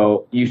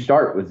 So you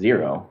start with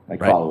zero,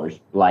 followers,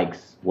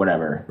 likes,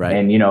 whatever. Right.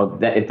 And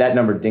if that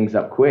number dings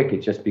up quick,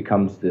 it just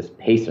becomes this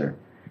pacer,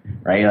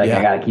 right? I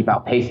got to keep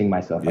outpacing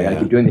myself. I got to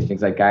keep doing these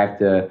things. I have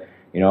to,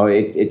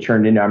 it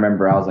turned into, I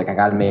remember I was like, I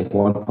got to make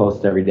one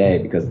post every day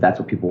because that's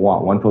what people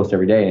want. One post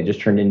every day. And it just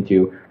turned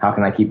into, how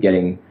can I keep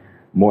getting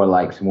more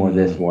likes, more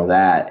this, more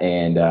that.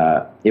 And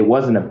it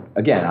wasn't,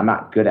 again, I'm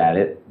not good at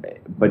it,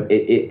 but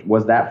it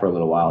was that for a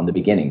little while in the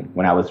beginning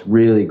when I was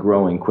really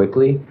growing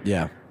quickly.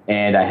 Yeah.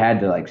 And I had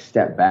to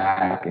step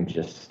back and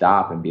just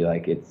stop and be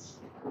like, it's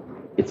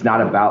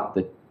not about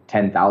the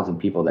 10,000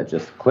 people that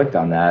just clicked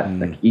on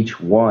that.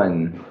 Each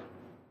one,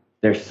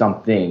 there's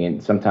something.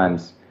 And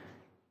sometimes,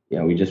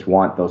 we just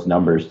want those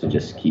numbers to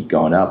just keep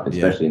going up,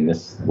 especially in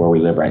this, where we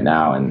live right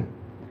now. And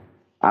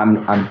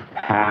I'm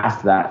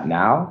past that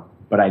now.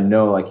 But I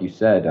know, like you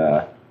said,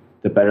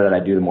 the better that I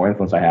do, the more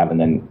influence I have, and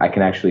then I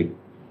can actually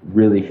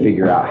really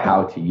figure out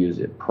how to use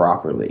it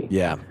properly.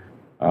 Yeah.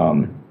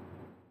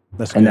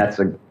 That's good.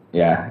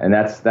 And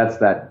that's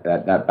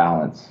that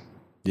balance.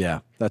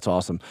 Yeah, that's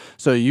awesome.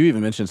 So you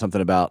even mentioned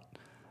something about,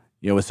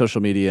 with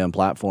social media and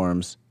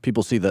platforms,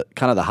 people see the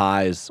kind of the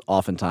highs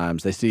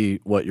oftentimes. They see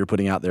what you're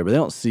putting out there, but they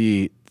don't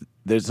see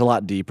there's a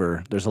lot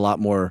deeper. There's a lot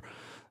more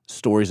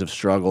stories of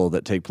struggle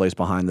that take place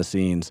behind the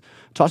scenes.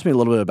 Talk to me a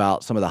little bit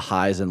about some of the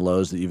highs and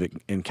lows that you've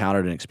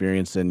encountered and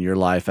experienced in your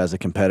life as a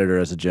competitor,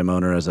 as a gym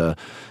owner, as a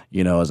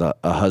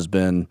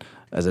husband,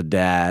 as a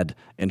dad,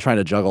 and trying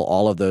to juggle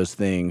all of those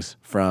things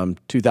from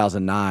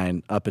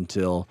 2009 up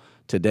until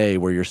today,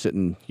 where you're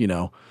sitting,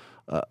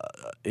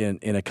 in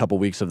a couple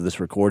weeks of this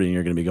recording,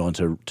 you're going to be going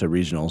to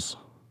regionals.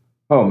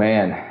 Oh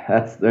man,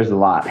 there's a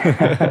lot.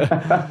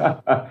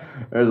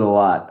 There's a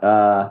lot.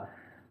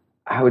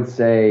 I would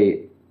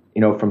say,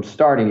 from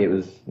starting, it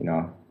was,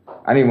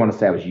 I didn't want to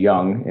say I was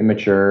young,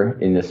 immature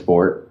in this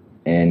sport,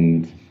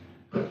 and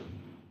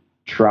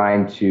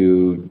trying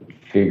to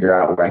figure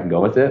out where I can go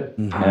with it.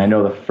 Mm-hmm. And I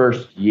know the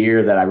first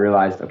year that I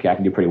realized, okay, I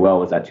can do pretty well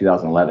was that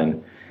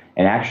 2011.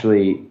 And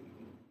actually,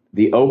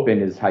 the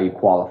Open is how you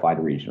qualify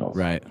to regionals.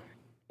 Right.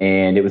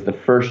 And it was the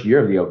first year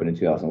of the Open in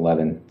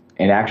 2011.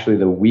 And actually,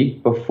 the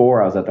week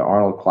before, I was at the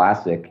Arnold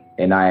Classic,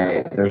 and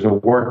there's a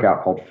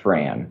workout called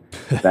Fran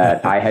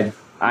that I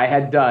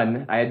had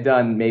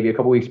done maybe a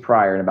couple weeks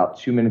prior in about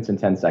 2 minutes and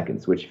 10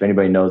 seconds, which if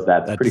anybody knows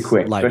that's pretty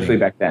quick, lightning. Especially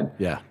back then.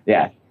 Yeah.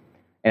 Yeah.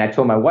 And I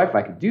told my wife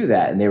I could do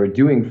that, and they were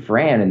doing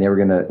Fran, and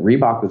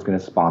Reebok was going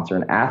to sponsor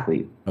an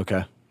athlete.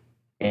 Okay.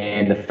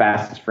 And the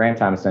fastest Fran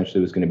time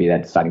essentially was going to be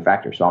that deciding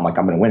factor. So I'm like,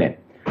 I'm going to win it.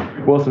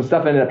 Well, some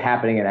stuff ended up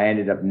happening, and I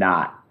ended up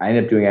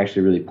doing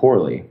actually really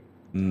poorly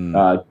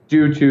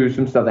due to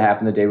some stuff that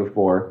happened the day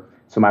before.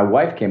 So my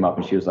wife came up,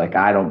 and she was like,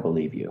 I don't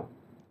believe you.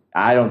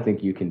 I don't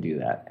think you can do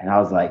that. And I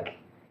was like,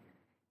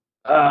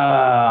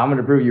 I'm going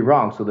to prove you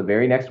wrong. So the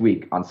very next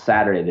week on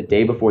Saturday, the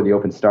day before the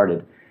Open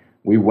started,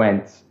 we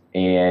went,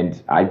 and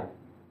I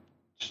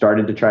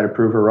started to try to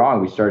prove her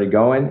wrong. We started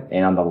going,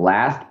 and on the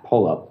last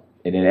pull-up,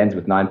 and it ends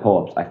with 9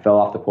 pull-ups, I fell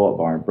off the pull-up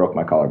bar and broke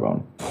my collarbone.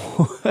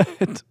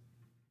 What?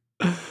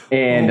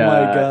 And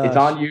it's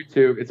on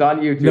YouTube. It's on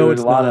YouTube. No,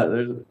 it's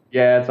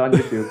on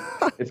YouTube.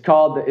 It's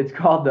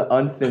called the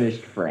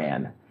Unfinished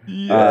Fran.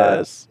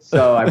 Yes.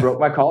 So I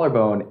broke my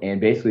collarbone and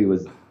basically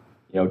was,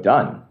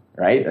 done.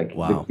 Right. Like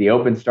wow. the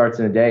Open starts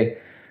in a day.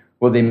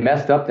 Well, they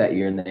messed up that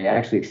year and they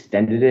actually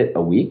extended it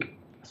a week.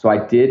 So I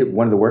did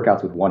one of the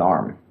workouts with one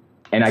arm,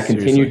 and I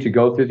continued to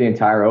go through the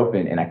entire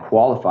Open, and I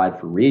qualified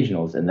for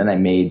regionals, and then I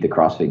made the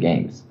CrossFit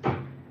Games.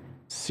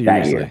 Seriously.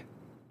 That year.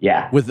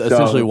 Yeah. With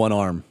essentially one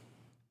arm.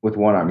 With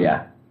one arm,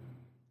 yeah.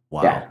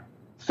 Wow. Yeah.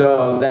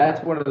 So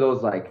that's one of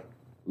those like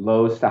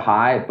lows to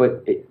high,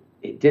 but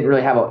it didn't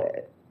really have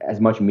as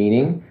much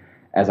meaning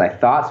as I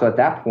thought. So at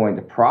that point,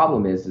 the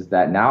problem is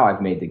that now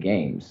I've made the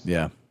games.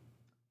 Yeah.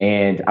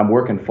 And I'm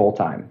working full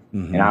time,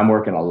 and I'm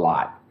working a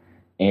lot.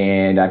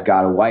 And I've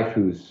got a wife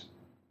who's,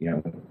 she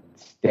was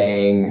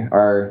staying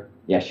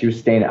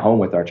at home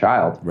with our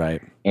child.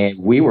 Right. And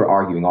we were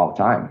arguing all the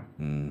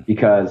time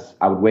because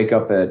I would wake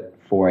up at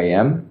 4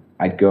 a.m.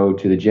 I'd go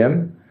to the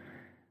gym.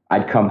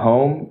 I'd come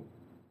home,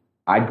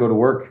 I'd go to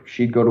work,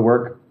 she'd go to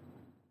work,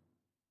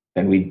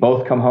 then we'd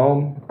both come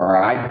home,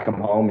 or I'd come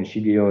home and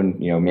she'd be doing,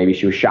 maybe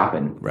she was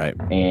shopping. Right.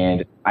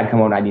 And I'd come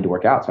home and I'd need to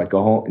work out. So I'd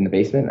go home in the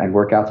basement, I'd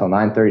work out till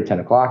 9:30,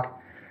 10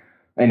 o'clock.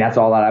 And that's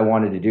all that I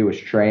wanted to do was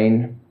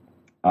train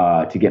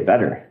to get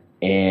better.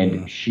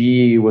 And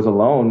she was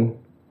alone,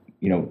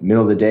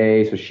 middle of the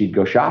day, so she'd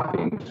go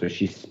shopping, so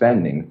she's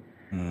spending.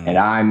 And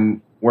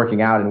I'm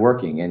working out and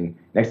working. And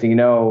next thing you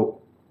know,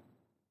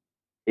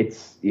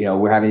 it's,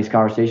 we're having these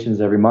conversations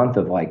every month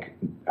of like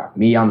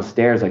me on the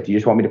stairs, like, do you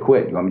just want me to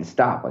quit? Do you want me to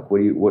stop? Like, what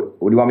do you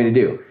want me to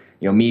do?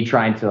 Me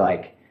trying to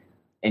like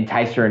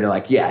entice her into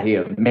like,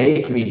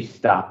 make me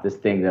stop this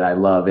thing that I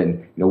love.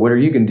 And, what are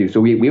you going to do? So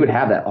we would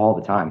have that all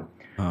the time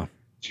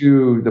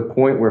to the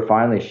point where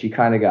finally she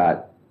kind of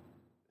got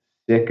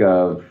sick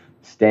of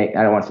staying.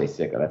 I don't want to say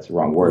sick of, that's the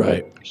wrong word.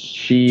 Right. But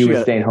she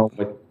was staying home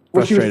with,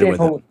 frustrated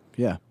with it.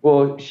 Yeah.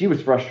 Well, she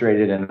was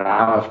frustrated and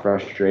I was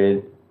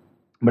frustrated.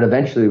 But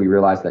eventually we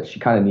realized that she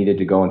kind of needed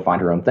to go and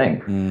find her own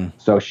thing.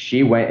 So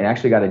she went and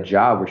actually got a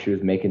job where she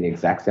was making the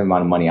exact same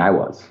amount of money I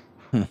was.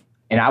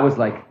 And I was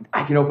like,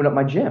 I can open up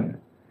my gym.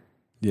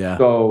 Yeah.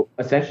 So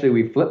essentially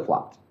we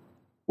flip-flopped.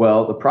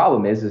 Well, the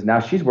problem is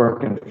now she's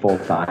working full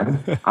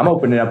time. I'm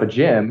opening up a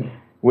gym,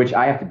 which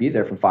I have to be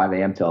there from 5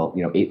 a.m. till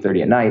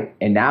 8:30 at night.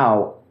 And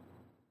now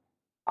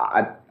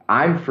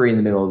I'm free in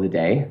the middle of the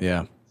day.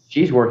 Yeah.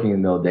 She's working in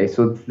the middle of the day.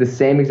 So it's the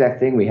same exact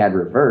thing we had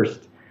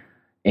reversed.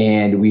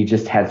 And we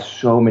just had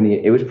so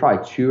many, it was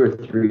probably 2 or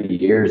 3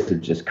 years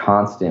of just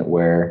constant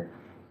where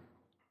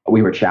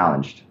we were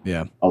challenged.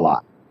 Yeah. A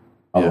lot.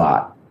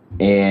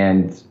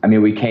 And I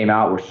mean, we came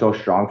out, we're so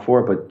strong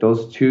for it, but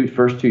those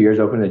first 2 years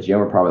opening the gym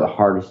were probably the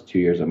hardest 2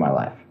 years of my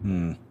life.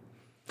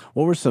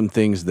 What were some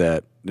things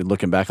that,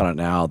 looking back on it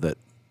now, that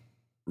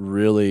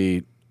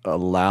really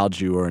allowed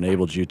you or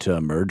enabled you to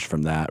emerge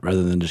from that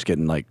rather than just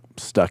getting like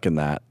stuck in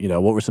that?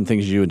 What were some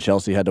things you and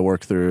Chelsea had to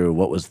work through?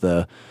 What was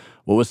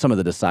some of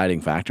the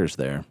deciding factors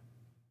there?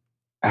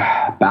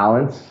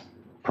 Balance,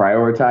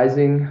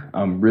 prioritizing,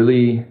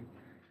 really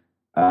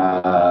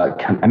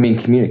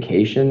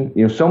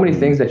Communication. So many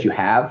things that you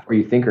have or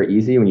you think are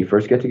easy when you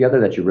first get together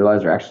that you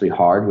realize are actually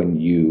hard when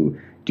you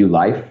do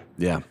life.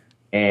 Yeah.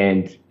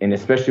 And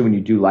especially when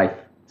you do life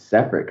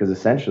separate, because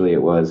essentially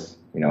it was,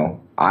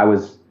 I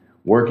was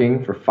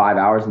working for 5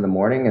 hours in the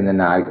morning, and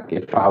then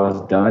if I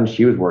was done,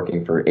 she was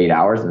working for 8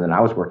 hours, and then I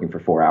was working for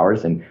 4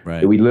 hours, and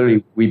right.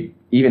 we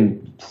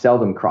even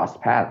seldom crossed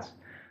paths.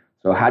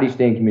 So how do you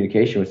stay in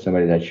communication with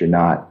somebody that you're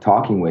not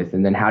talking with?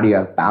 And then how do you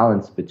have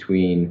balance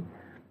between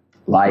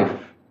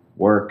life,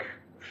 work,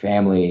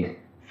 family,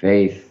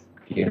 faith,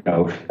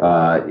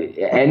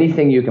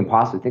 anything you can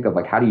possibly think of?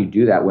 Like, how do you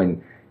do that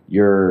when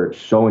you're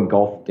so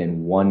engulfed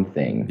in one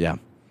thing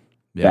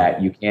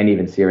that you can't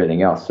even see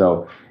everything else?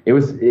 So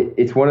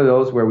it's one of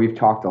those where we've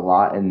talked a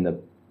lot, and there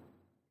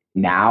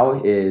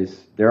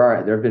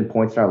have been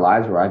points in our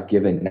lives where I've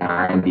given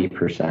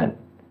 90%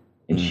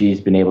 and she's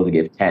been able to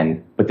give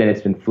 10, but then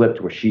it's been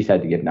flipped where she's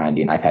had to give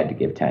 90 and I've had to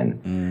give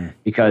 10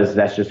 because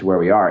that's just where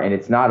we are. And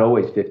it's not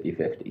always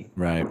 50-50.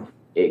 Right.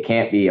 It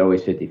can't be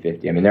always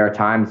 50-50. I mean, there are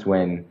times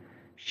when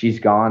she's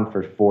gone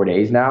for 4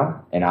 days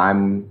now and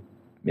I'm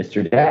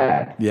Mr.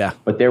 Dad. Yeah.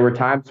 But there were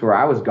times where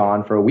I was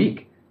gone for a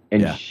week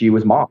and she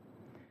was mom.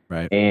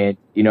 Right. And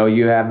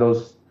you have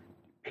those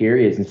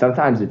periods, and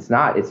sometimes it's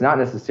not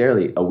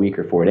necessarily a week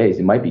or 4 days.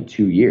 It might be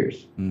 2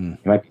 years.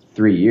 It might be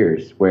 3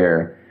 years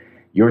where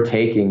you're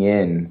taking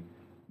in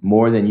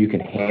more than you can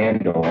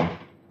handle.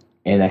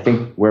 And I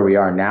think where we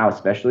are now,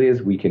 especially,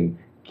 is we can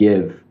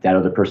give that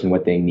other person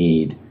what they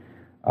need,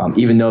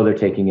 even though they're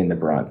taking in the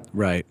brunt.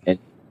 Right. And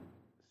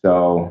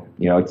so,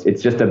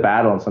 it's just a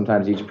battle, and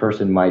sometimes each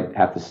person might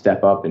have to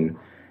step up and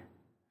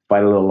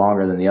fight a little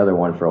longer than the other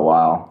one for a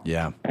while.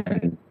 Yeah.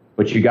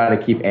 But you got to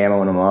keep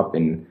ammoing them up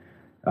and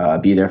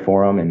be there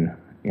for them, and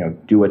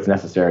do what's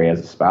necessary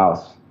as a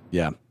spouse.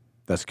 Yeah,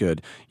 that's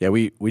good. Yeah,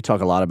 we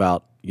talk a lot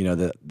about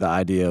the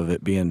idea of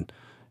it being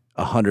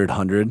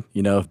 100-100.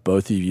 If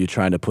both of you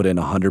trying to put in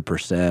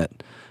 100%,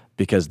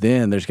 because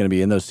then there's going to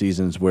be in those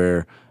seasons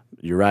where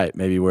you're right,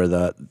 maybe where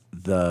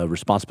the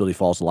responsibility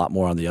falls a lot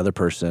more on the other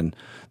person.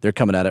 They're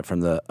coming at it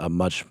from the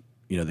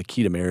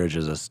key to marriage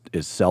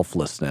is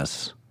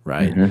selflessness.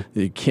 Right? Mm-hmm.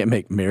 You can't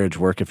make marriage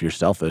work if you're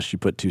selfish. You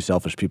put two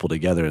selfish people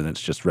together and it's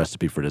just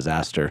recipe for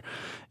disaster.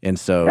 And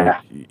so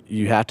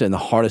you have to, and the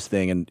hardest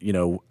thing, and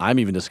I'm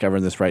even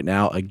discovering this right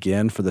now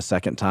again for the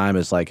second time,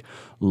 is like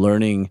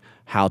learning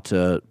how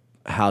to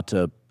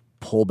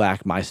pull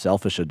back my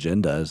selfish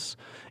agendas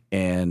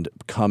and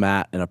come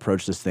at and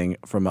approach this thing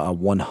from a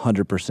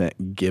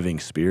 100% giving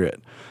spirit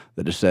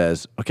that just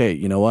says, okay,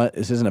 you know what?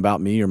 This isn't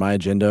about me or my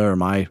agenda or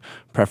my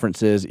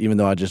preferences, even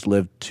though I just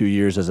lived 2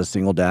 years as a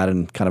single dad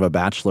and kind of a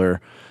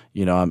bachelor.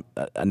 Now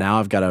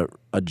I've got to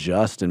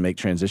adjust and make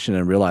transition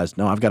and realize,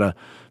 no, I've got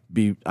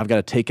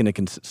to take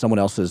into someone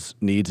else's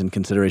needs and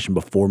consideration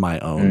before my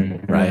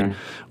own, right?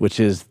 Which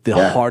is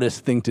the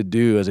hardest thing to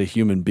do as a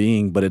human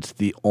being, but it's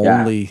the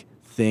only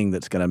thing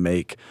that's going to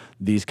make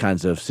these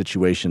kinds of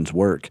situations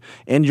work.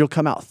 And you'll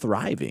come out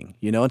thriving.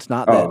 It's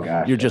not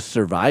that you're just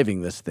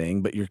surviving this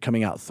thing, but you're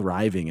coming out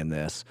thriving in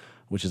this,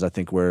 which is, I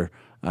think, where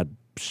I'm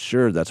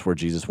sure that's where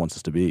Jesus wants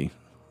us to be.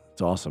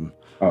 It's awesome.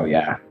 Oh,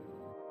 yeah.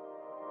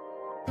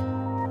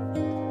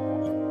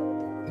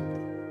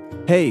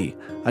 Hey,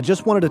 I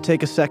just wanted to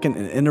take a second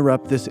and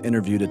interrupt this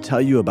interview to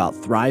tell you about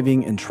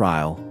Thriving in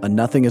Trial, a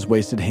Nothing is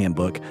Wasted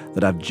handbook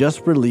that I've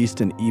just released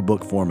in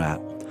ebook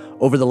format.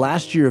 Over the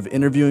last year of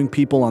interviewing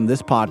people on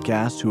this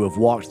podcast who have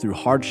walked through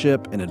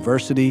hardship and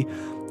adversity,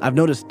 I've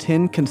noticed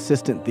 10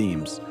 consistent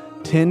themes,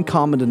 10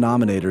 common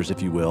denominators,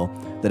 if you will,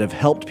 that have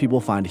helped people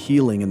find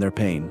healing in their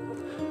pain.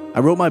 I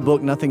wrote my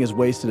book, Nothing is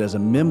Wasted, as a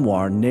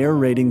memoir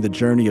narrating the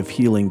journey of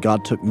healing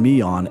God took me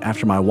on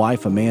after my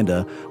wife,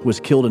 Amanda, was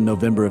killed in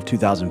November of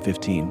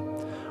 2015.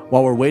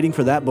 While we're waiting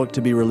for that book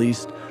to be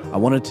released, I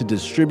wanted to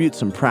distribute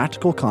some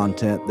practical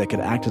content that could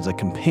act as a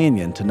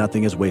companion to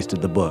Nothing is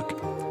Wasted, the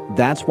book.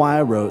 That's why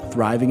I wrote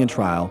Thriving in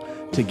Trial,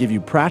 to give you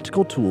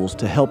practical tools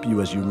to help you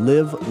as you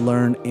live,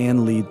 learn,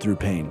 and lead through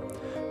pain.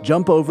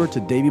 Jump over to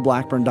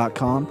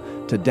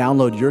daveyblackburn.com to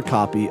download your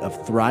copy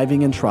of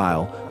Thriving in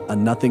Trial, a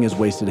Nothing is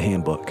Wasted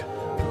handbook.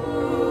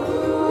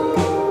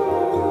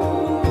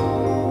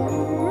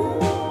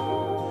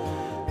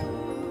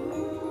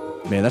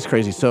 Man, that's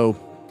crazy. So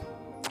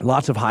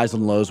lots of highs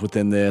and lows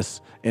within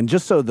this. And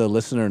just so the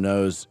listener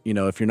knows,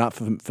 if you're not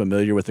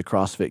familiar with the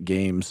CrossFit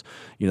Games,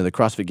 the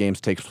CrossFit Games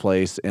takes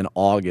place in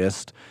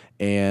August.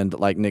 And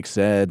like Nick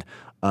said,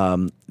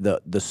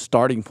 the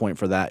starting point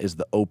for that is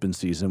the open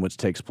season, which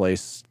takes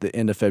place the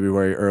end of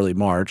February, early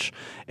March.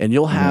 And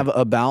you'll have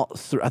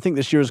about, I think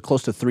this year is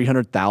close to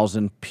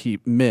 300,000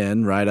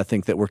 men, right? I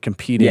think that we're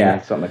competing.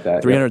 Yeah, something like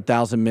that.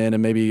 300,000 men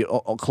and maybe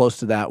close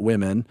to that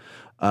women.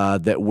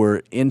 That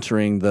were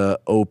entering the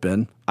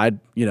open.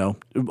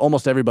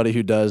 Almost everybody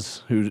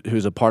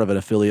who's a part of an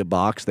affiliate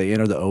box, they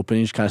enter the open.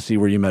 You just kind of see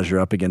where you measure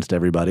up against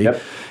everybody.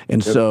 Yep.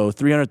 And so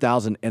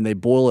 300,000, and they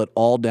boil it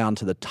all down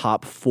to the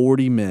top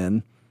 40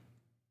 men,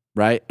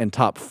 right? And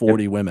top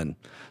 40 women.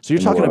 So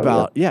you're talking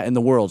about, in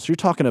the world. So you're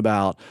talking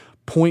about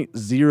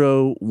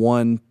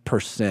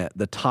 0.01%,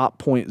 the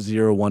top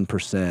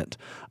 0.01%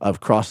 of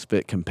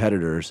CrossFit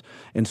competitors.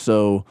 And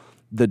so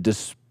the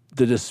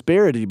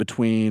disparity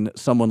between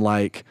someone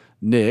like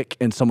Nick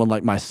and someone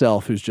like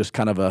myself, who's just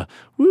kind of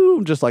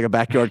just like a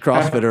backyard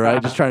CrossFitter, right?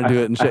 Just trying to do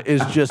it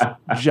is just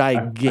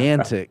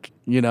gigantic,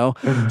 So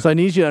I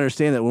need you to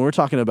understand that when we're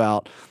talking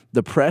about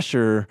the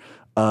pressure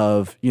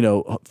of,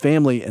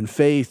 family and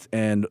faith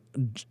and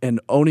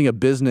owning a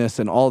business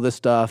and all this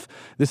stuff,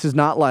 this is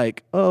not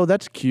like, oh,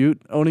 that's cute,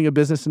 owning a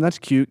business and that's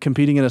cute,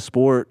 competing in a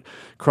sport.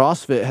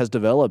 CrossFit has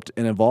developed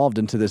and evolved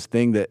into this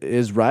thing that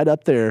is right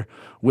up there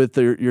with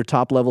your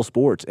top level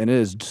sports. And it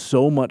is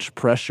so much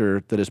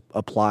pressure that is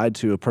applied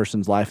to a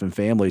person's life and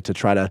family to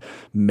try to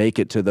make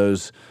it to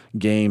those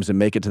games and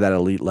make it to that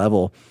elite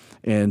level.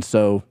 And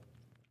so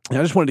I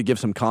just wanted to give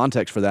some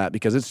context for that,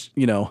 because it's,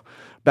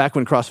 back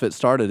when CrossFit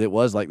started, it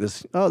was like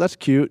this, oh, that's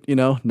cute,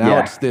 Now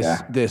it's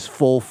this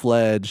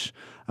full-fledged,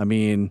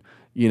 ESPN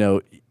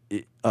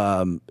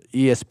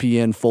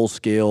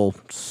full-scale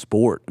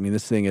sport.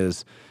 This thing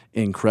is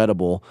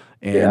incredible,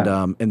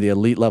 and the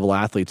elite level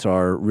athletes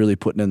are really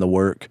putting in the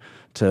work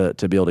to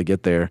be able to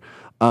get there.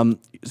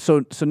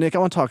 So Nick, I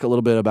want to talk a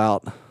little bit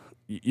about,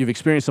 you've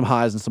experienced some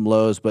highs and some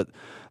lows, but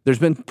there's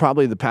been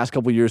probably the past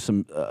couple of years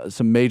some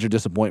major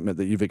disappointment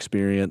that you've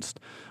experienced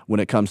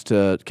when it comes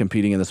to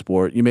competing in the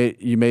sport. You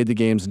made the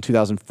games in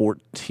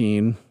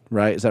 2014,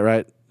 right? Is that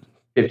right?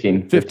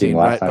 15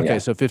 right? Time, okay,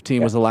 so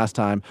 15 was the last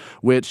time,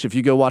 which if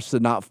you go watch the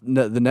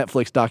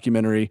Netflix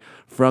documentary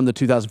from the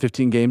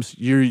 2015 games,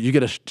 you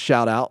get a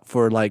shout out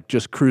for like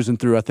just cruising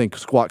through, I think,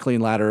 squat, clean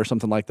ladder or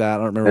something like that. I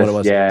don't remember what it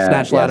was.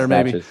 Snatch ladder,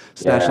 maybe.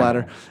 Snatch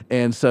ladder.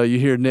 And so you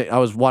hear Nick, I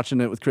was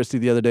watching it with Christy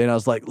the other day, and I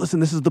was like,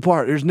 listen, this is the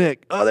part. There's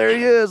Nick. Oh, there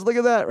he is. Look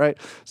at that, right?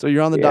 So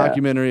you're on the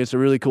documentary. It's a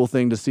really cool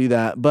thing to see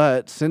that.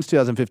 But since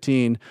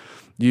 2015,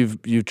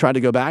 you've tried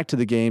to go back to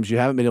the games. You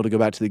haven't been able to go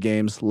back to the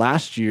games.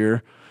 Last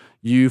year,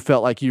 you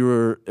felt like you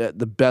were at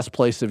the best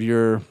place of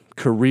your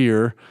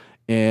career,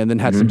 and then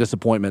had some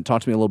disappointment.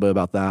 Talk to me a little bit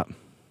about that.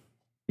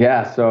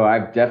 Yeah, so I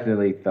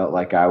definitely felt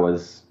like I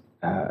was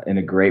in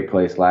a great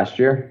place last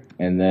year.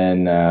 And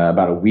then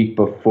about a week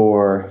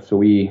before, so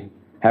we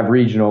have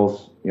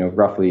regionals,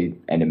 roughly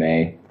end of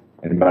May.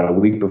 And about a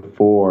week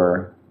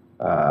before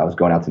I was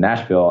going out to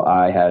Nashville,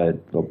 I had a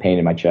little pain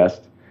in my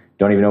chest.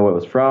 Don't even know what it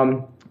was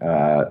from.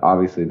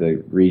 Obviously,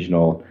 the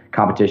regional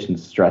competition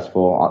is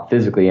stressful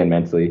physically and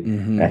mentally.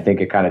 And I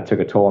think it kind of took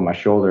a toll on my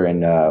shoulder,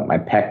 and my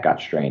pec got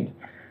strained.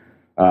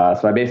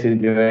 So I basically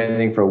didn't do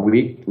anything for a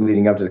week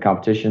leading up to the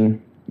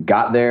competition.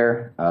 Got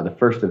there. The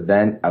first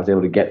event, I was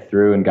able to get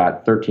through and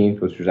got 13th,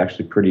 which was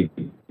actually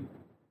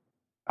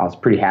I was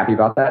pretty happy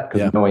about that,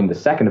 because knowing the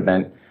second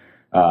event,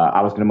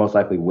 I was going to most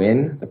likely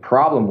win. The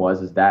problem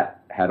was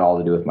that had all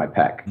to do with my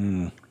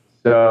pec.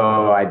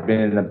 So I'd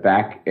been in the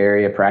back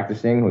area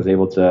practicing, was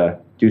able to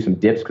do some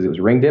dips because it was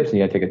ring dips, and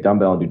you had to take a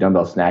dumbbell and do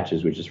dumbbell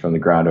snatches, which is from the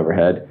ground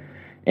overhead.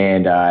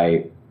 And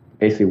I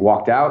basically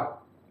walked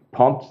out,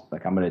 pumped,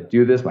 like, I'm going to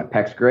do this. My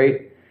pec's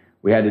great.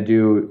 We had to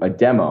do a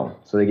demo.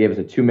 So they gave us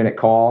a 2-minute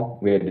call.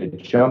 We had to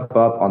jump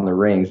up on the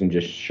rings and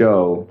just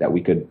show that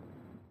we could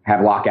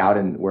have lockout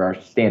and where our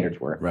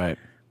standards were. Right.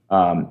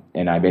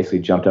 And I basically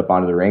jumped up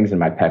onto the rings, and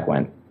my pec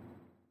went.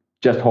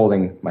 Just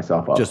holding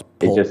myself up.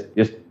 It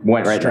just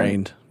went right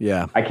strained. Down.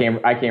 Yeah. I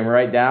came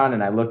right down,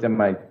 and I looked at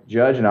my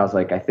judge, and I was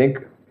like, I think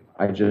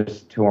I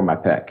just tore my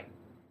pec.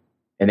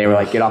 And they were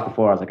like, get off the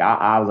floor. I was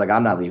like,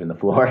 I'm not leaving the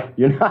floor.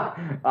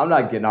 I'm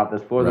not getting off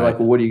this floor. They're like,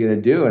 well, what are you going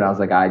to do? And I was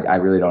like, I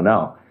really don't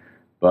know,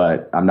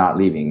 but I'm not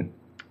leaving.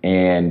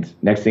 And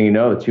next thing you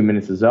know, the 2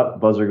 minutes is up,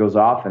 buzzer goes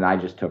off, and I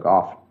just took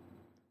off.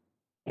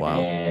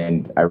 Wow.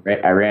 And I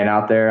ran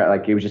out there,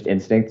 like, it was just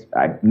instinct.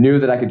 I knew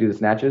that I could do the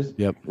snatches.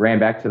 Yep. Ran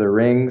back to the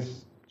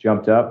rings,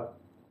 jumped up,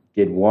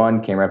 did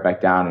one, came right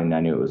back down, and I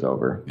knew it was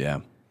over.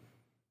 Yeah.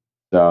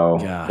 So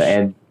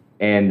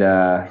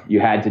you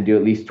had to do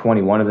at least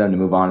 21 of them to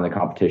move on to the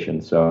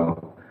competition.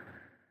 So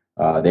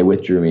they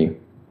withdrew me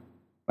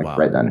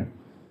right then.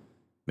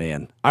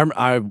 Man,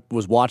 I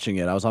was watching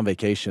it. I was on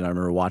vacation. I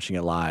remember watching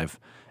it live.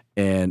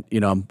 And,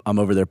 I'm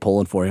over there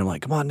pulling for you. I'm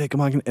like, come on, Nick, come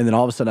on. And then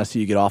all of a sudden I see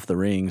you get off the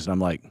rings, and I'm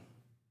like,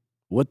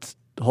 what's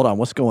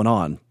going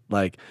on?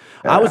 Like,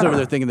 I was over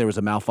there thinking there was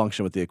a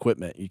malfunction with the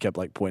equipment. You kept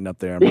like pointing up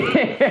there.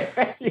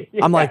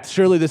 I'm like,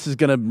 surely this is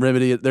going to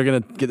remedy it. They're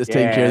going to get this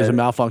taken care of. There's a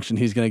malfunction.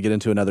 He's going to get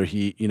into another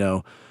heat,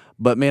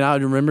 But man, I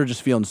remember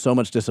just feeling so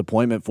much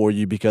disappointment for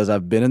you, because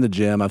I've been in the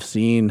gym. I've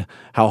seen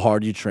how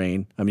hard you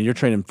train. You're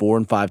training 4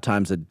 and 5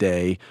 times a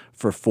day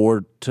for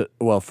 5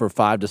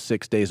 to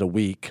 6 days a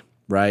week.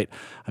 Right.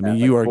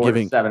 You are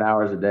giving 7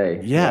 hours a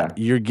day. Yeah.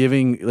 You're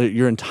giving,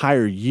 your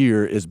entire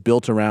year is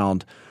built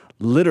around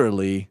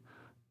literally,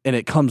 and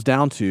it comes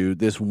down to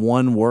this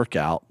one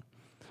workout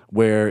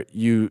where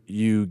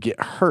you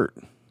get hurt.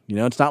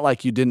 It's not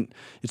like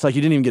it's like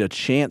you didn't even get a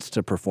chance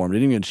to perform. You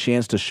didn't even get a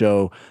chance to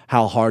show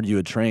how hard you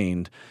had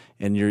trained,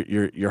 and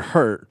you're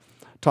hurt.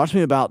 Talk to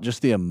me about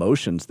just the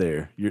emotions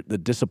there, the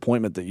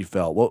disappointment that you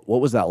felt. What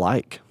was that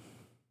like?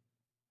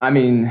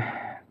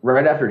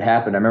 Right after it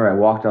happened, I remember I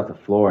walked off the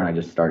floor and I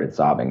just started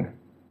sobbing.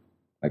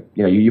 Like,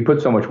 you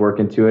put so much work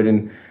into it,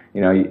 and,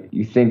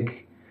 you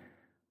think,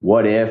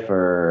 what if,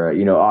 or,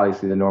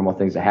 obviously the normal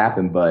things that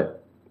happen.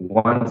 But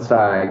once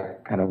I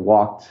kind of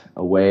walked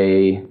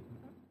away,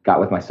 got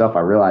with myself,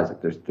 I realized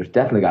that there's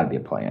definitely got to be a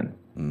plan.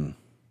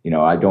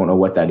 I don't know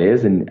what that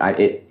is. And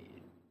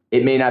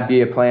it may not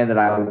be a plan that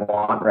I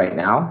want right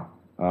now.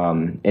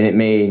 And it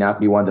may not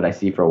be one that I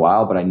see for a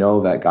while, but I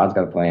know that God's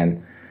got a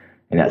plan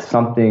and that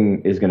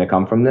something is going to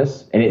come from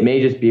this. And it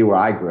may just be where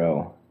I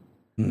grow.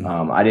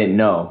 I didn't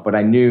know, but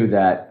I knew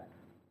that,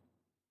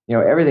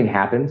 everything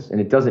happens,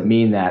 and it doesn't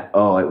mean that,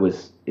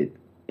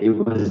 it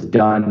was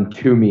done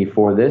to me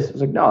for this. It's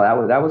like, no,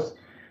 that was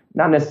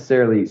not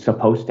necessarily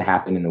supposed to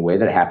happen in the way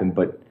that it happened,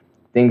 but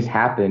things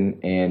happen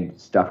and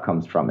stuff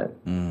comes from it.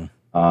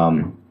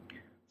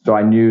 So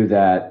I knew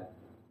that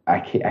I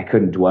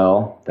couldn't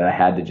dwell, that I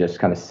had to just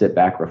kind of sit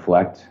back,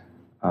 reflect,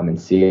 and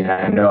see. And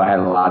I know I had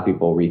a lot of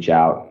people reach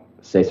out,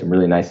 say some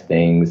really nice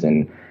things,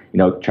 and,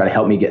 try to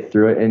help me get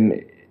through it. And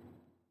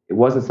it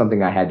wasn't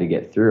something I had to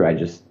get through.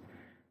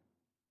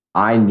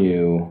 I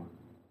knew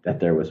that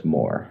there was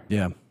more.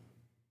 Yeah.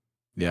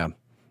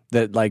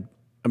 That, like,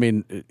 I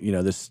mean,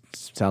 this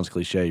sounds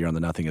cliche. You're on the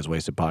Nothing is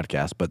Wasted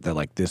podcast, but that,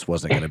 like, this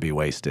wasn't going to be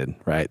wasted,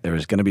 right? There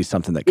was going to be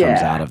something that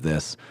comes out of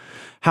this.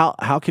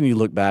 How can you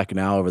look back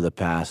now over the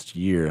past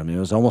year? I mean, it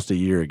was almost a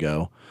year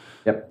ago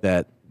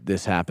that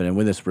this happened. And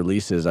when this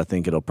releases, I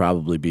think it'll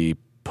probably be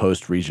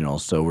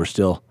post-regionals. So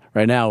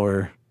right now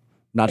we're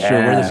not sure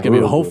where this is going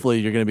to be. Hopefully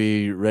you're going to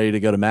be ready to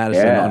go to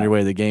Madison on your way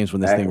to the games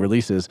when this thing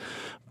releases.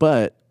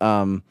 But,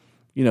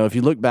 if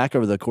you look back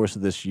over the course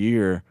of this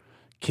year,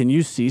 can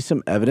you see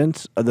some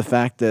evidence of the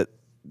fact that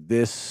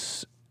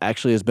this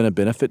actually has been a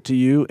benefit to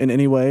you in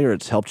any way, or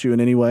it's helped you in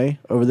any way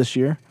over this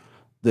year?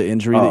 The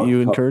injury that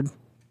you incurred?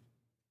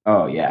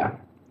 Oh, yeah.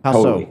 How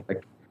totally.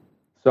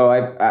 So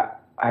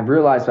I've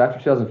realized, so after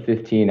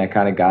 2015, I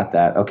kind of got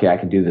that, okay, I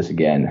can do this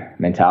again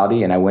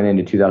mentality. And I went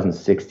into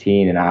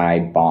 2016 and I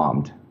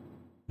bombed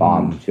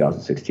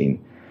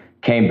 2016.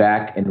 Came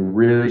back and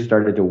really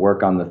started to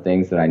work on the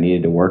things that I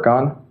needed to work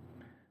on.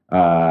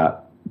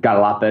 Got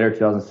a lot better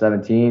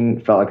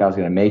 2017, felt like I was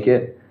going to make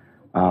it.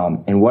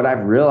 And what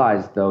I've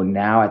realized, though,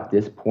 now at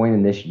this point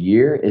in this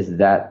year is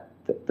that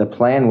the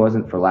plan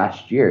wasn't for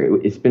last year.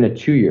 It's been a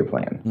 2-year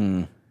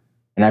plan.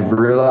 And I've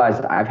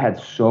realized I've had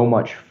so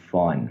much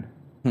fun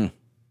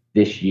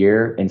this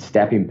year and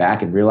stepping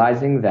back and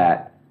realizing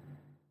that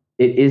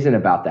it isn't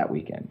about that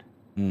weekend.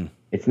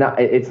 It's not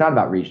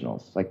about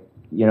regionals. Like,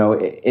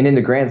 and in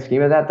the grand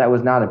scheme of that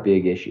was not a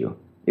big issue.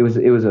 It was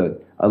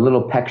a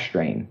little pec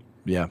strain.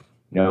 Yeah.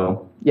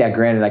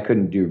 Granted, I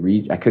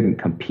couldn't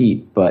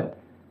compete, but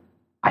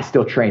I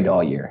still trained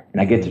all year,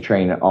 and I get to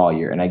train all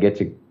year, and I get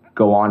to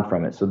go on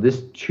from it. So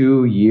this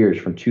 2 years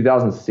from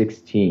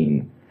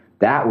 2016,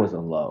 that was a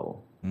low.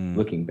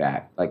 Looking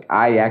back, like,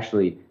 I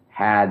actually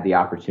had the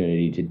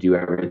opportunity to do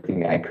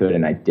everything I could,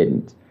 and I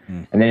didn't.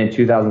 And then in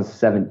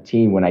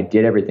 2017, when I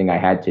did everything I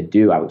had to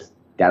do,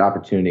 that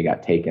opportunity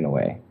got taken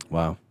away.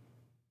 Wow.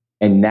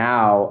 And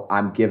now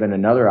I'm given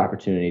another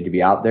opportunity to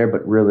be out there.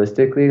 But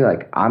realistically,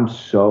 like, I'm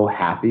so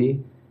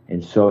happy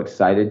and so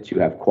excited to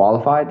have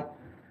qualified.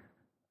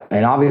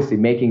 And obviously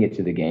making it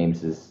to the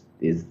games is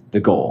the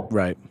goal.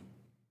 Right.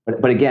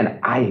 But again,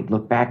 I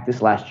look back,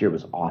 this last year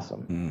was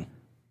awesome.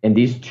 And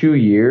these 2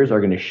 years are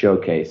going to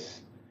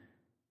showcase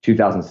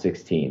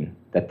 2016,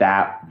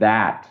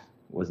 that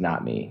was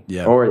not me.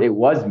 Yeah. Or it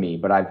was me,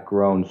 but I've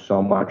grown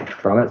so much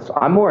from it. So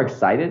I'm more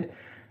excited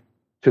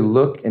to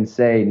look and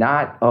say,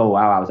 not, oh,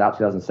 wow, I was out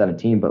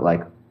 2017, but,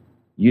 like,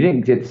 you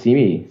didn't get to see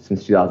me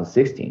since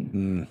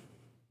 2016.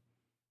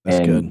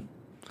 That's good.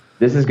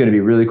 This is going to be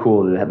really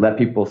cool to let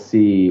people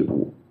see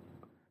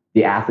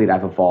the athlete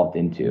I've evolved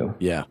into.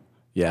 Yeah.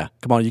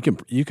 Come on,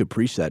 you could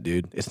preach that,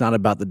 dude. It's not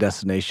about the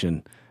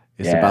destination.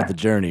 It's about the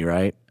journey,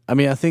 right? I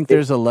mean, I think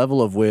there's a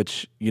level of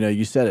which,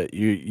 you said it.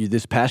 You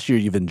this past year,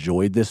 you've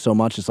enjoyed this so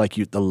much. It's like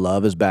the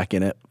love is back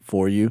in it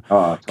for you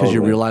because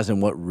you're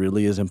realizing what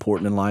really is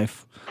important in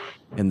life,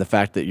 and the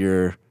fact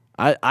that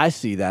I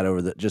see that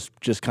over the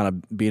just kind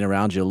of being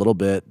around you a little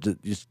bit.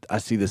 I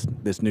see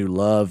this new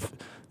love,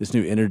 this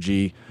new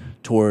energy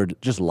toward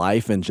just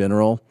life in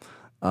general.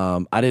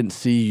 I didn't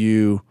see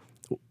you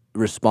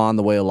respond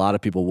the way a lot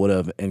of people would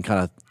have and kind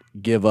of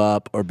give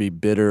up or be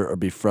bitter or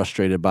be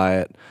frustrated by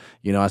it.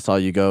 I saw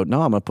you go,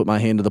 no, I'm going to put my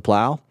hand to the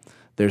plow.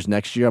 There's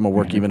next year. I'm going to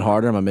work even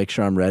harder. I'm going to make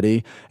sure I'm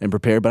ready and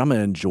prepared, but I'm going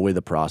to enjoy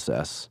the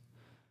process.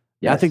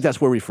 Yes. I think that's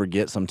where we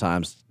forget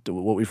sometimes,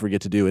 what we forget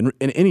to do in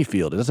any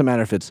field. It doesn't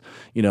matter if it's,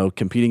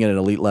 competing at an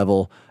elite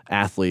level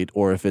athlete,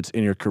 or if it's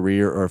in your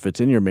career, or if it's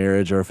in your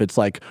marriage, or if it's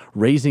like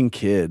raising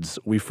kids.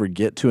 We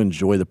forget to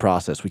enjoy the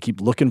process. We keep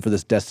looking for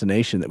this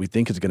destination that we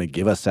think is going to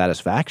give us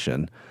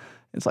satisfaction.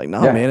 It's like,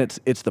 no, man,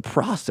 it's the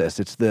process.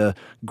 It's the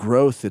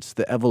growth. It's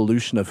the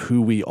evolution of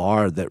who we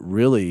are that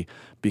really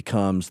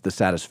becomes the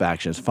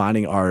satisfaction. It's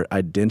finding our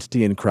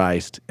identity in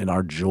Christ and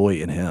our joy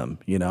in Him,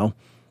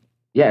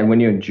 Yeah, and when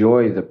you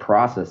enjoy the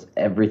process,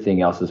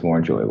 everything else is more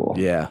enjoyable.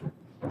 Yeah.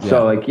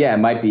 So, it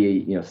might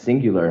be,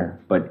 singular,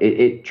 but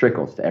it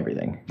trickles to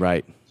everything.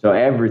 Right. So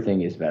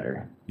everything is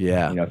better.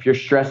 Yeah. You know, if you're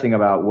stressing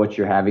about what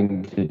you're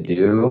having to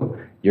do,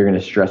 you're going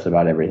to stress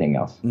about everything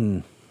else.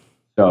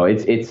 So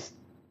it's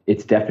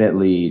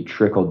definitely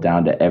trickled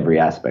down to every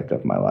aspect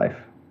of my life.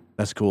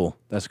 That's cool.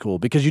 That's cool.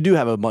 Because you do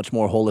have a much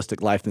more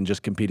holistic life than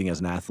just competing as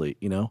an athlete,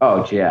 you know?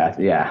 Oh, yeah,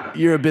 yeah.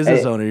 You're a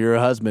business owner, you're a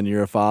husband,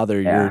 you're a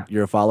father,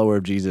 you're a follower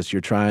of Jesus.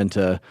 You're trying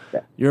to,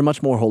 you're a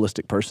much more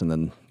holistic person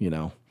than, you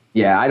know.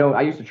 Yeah,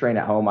 I used to train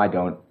at home. I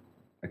don't.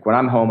 Like when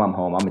I'm home, I'm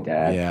home. I'm a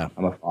dad. Yeah.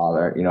 I'm a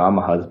father. You know, I'm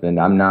a husband.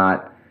 I'm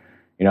not,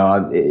 you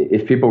know,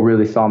 if people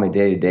really saw me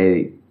day to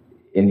day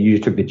and you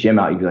just took the gym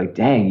out, you'd be like,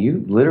 dang,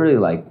 you literally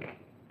like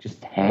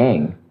just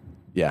hang.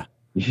 Yeah.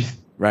 You just,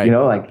 right. You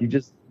know, like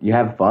you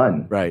have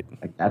fun. Right.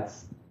 Like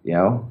that's, you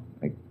know,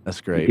 like that's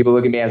great. People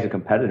look at me as a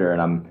competitor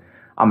and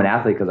I'm an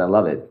athlete because I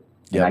love it.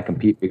 And I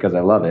compete because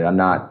I love it. I'm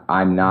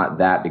not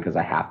that because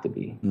I have to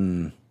be.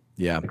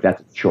 Yeah. Like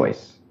that's a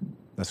choice.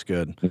 That's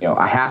good. You know,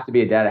 I have to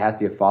be a dad. I have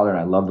to be a father, and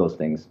I love those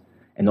things.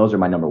 And those are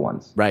my number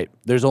ones. Right.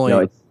 There's only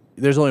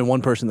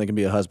one person that can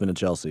be a husband in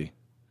Chelsea.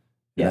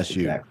 And that's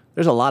you. Exactly.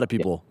 There's a lot of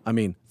people. Yeah. I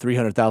mean,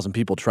 300,000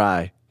 people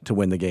try to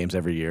win the games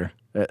every year.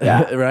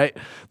 Yeah. Right?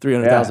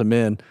 300,000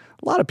 men.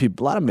 A lot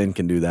of men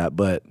can do that,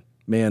 but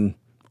man,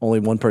 only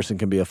one person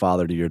can be a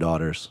father to your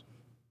daughters.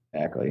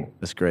 Exactly.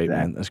 That's great,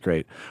 man. That's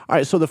great. All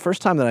right, so the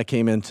first time that I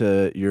came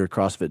into your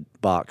CrossFit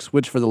box,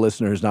 which for the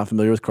listener who's not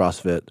familiar with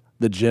CrossFit,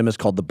 the gym is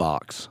called the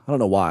box. I don't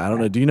know why. I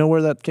don't know. Do you know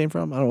where that came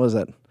from? I don't know. What is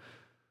that?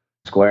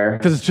 Square.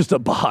 Because it's just a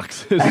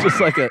box. It's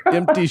just like an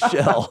empty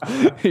shell.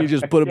 You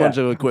just put a bunch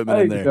of equipment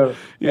in there.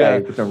 Yeah,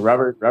 you put some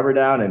rubber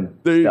down and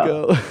there you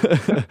go.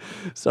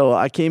 So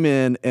I came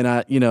in and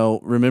I,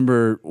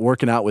 remember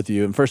working out with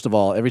you. And first of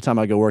all, every time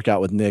I go work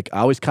out with Nick, I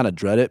always kind of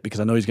dread it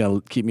because I know he's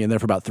going to keep me in there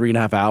for about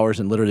 3.5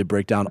 hours and literally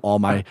break down all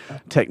my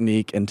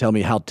technique and tell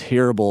me how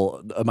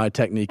terrible my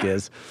technique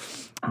is.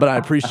 But I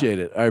appreciate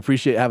it. I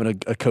appreciate having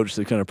a coach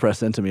that's going to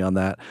press into me on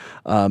that.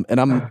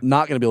 And I'm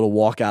not going to be able to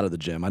walk out of the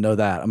gym. I know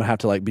that. I'm going to have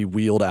to be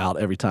wheeled out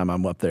every time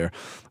I'm up there.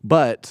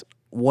 But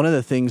one of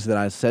the things that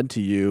I said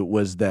to you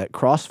was that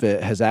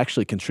CrossFit has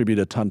actually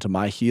contributed a ton to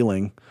my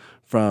healing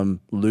from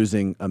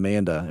losing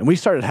Amanda. And we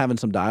started having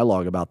some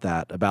dialogue about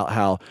that, about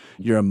how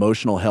your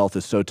emotional health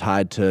is so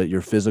tied to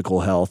your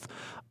physical health.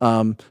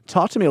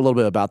 Talk to me a little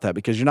bit about that,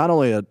 because you're not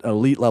only an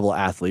elite level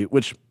athlete,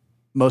 which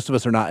most of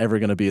us are not ever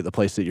going to be at the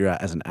place that you're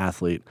at as an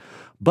athlete,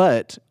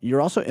 but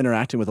you're also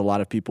interacting with a lot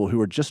of people who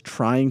are just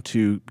trying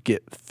to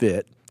get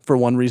fit for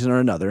one reason or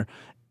another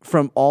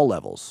from all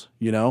levels,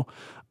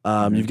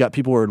 You've got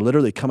people who are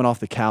literally coming off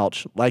the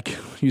couch, like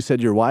you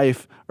said, your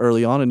wife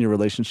early on in your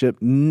relationship,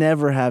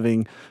 never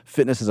having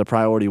fitness as a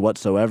priority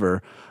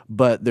whatsoever,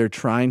 but they're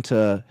trying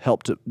to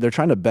they're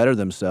trying to better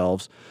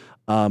themselves.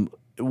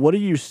 What are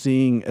you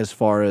seeing as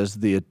far as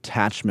the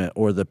attachment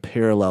or the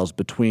parallels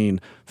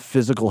between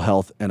physical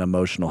health and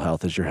emotional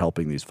health as you're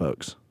helping these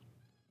folks?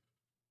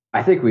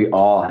 I think we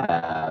all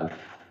have,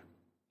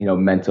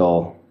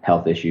 mental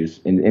health issues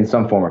in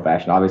some form or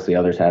fashion. Obviously,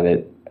 others have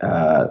it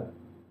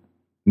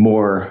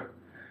more.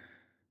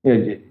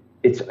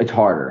 It's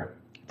harder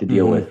to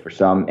deal with for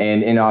some,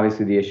 and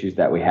obviously the issues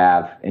that we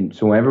have. And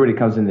so when everybody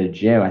comes into the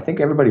gym, I think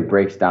everybody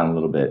breaks down a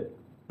little bit.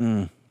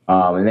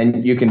 And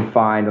then you can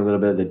find a little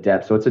bit of the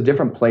depth. So it's a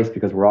different place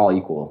because we're all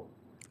equal.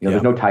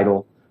 There's no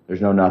title,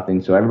 there's no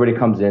nothing. So everybody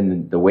comes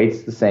in, the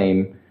weight's the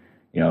same,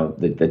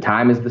 the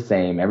time is the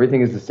same,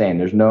 everything is the same.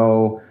 There's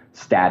no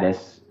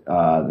status,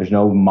 there's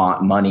no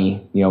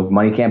money.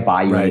 Money can't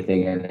buy you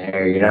anything in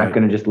there. You're not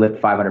going to just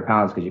lift 500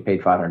 pounds because you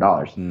paid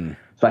 $500.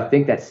 So I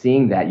think that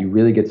seeing that, you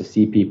really get to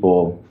see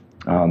people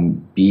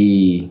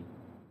be.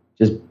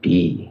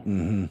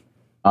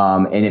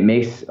 And it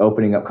makes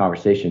opening up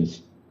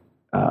conversations.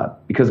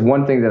 Because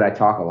one thing that I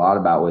talk a lot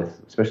about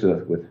especially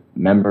with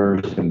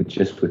members and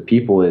with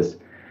people is,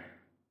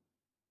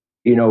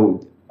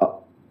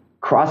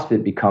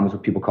 CrossFit becomes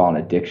what people call an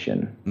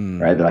addiction,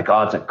 right? They're like,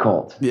 oh, it's a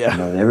cult. Yeah.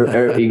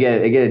 They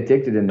get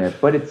addicted in there,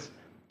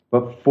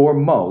 but for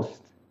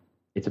most,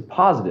 it's a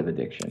positive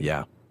addiction.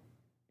 Yeah.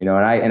 And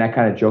I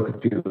kind of joke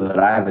with people that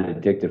I have an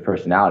addictive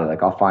personality.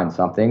 Like I'll find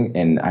something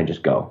and I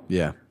just go.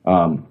 Yeah.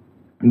 But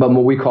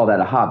what we call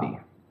that a hobby.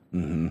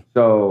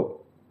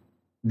 So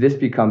this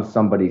becomes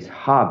somebody's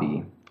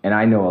hobby. And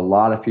I know a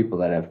lot of people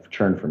that have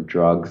turned from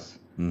drugs,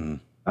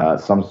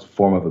 some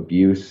form of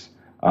abuse.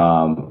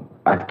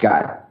 I've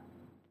got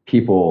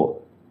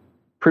people,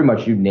 pretty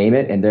much you name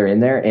it, and they're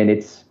in there. And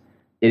it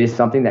is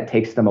something that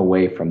takes them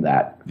away from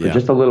that for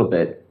just a little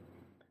bit.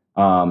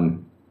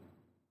 And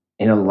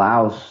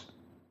allows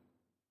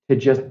to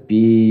just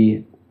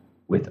be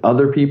with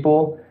other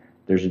people.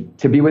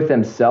 To be with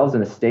themselves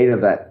in a state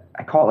of that.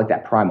 I call it like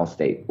that primal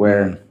state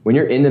where when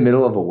you're in the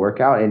middle of a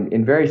workout,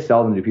 and very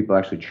seldom do people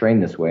actually train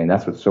this way. And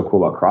that's what's so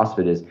cool about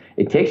CrossFit is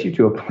it takes you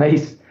to a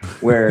place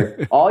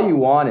where all you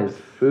want is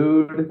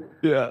food,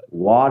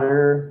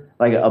 water,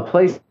 like a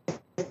place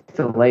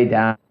to lay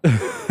down,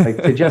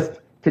 like to just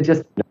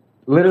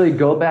literally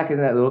go back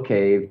into that little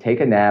cave, take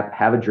a nap,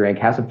 have a drink,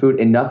 have some food,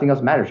 and nothing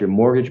else matters. Your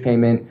mortgage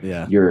payment,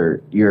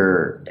 your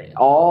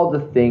all the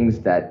things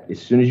that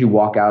as soon as you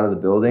walk out of the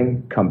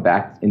building come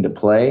back into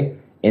play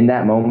in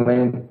that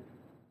moment,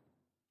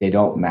 they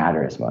don't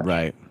matter as much.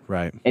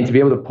 Right. And to be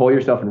able to pull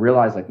yourself and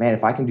realize, like, man,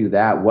 if I can do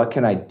that, what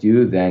can I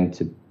do then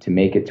to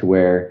make it to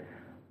where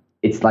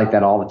it's like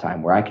that all the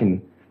time, where I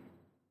can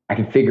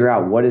figure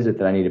out what is it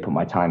that I need to put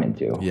my time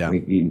into. Yeah.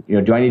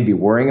 Do I need to be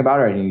worrying about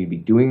it, or do I need to be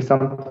doing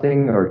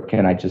something, or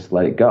can I just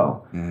let it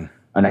go?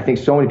 And I think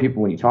so many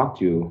people, when you talk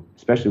to,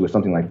 especially with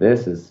something like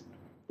this, is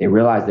they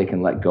realize they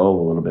can let go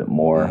a little bit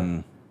more.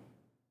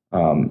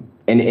 And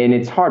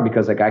it's hard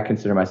because, like, I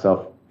consider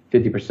myself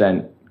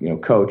 50%,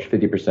 coach,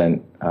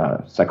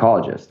 50%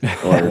 psychologist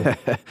or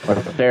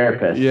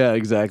therapist. Yeah,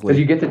 exactly. Because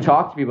you get to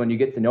talk to people and you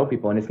get to know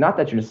people, and it's not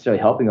that you're necessarily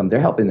helping them; they're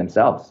helping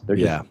themselves. They're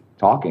just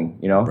talking,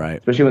 Right.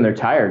 Especially when they're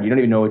tired, you don't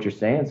even know what you're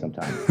saying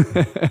sometimes,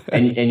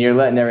 and you're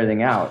letting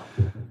everything out.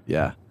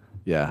 Yeah.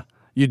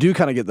 You do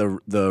kind of get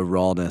the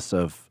rawness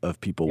of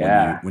people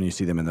when you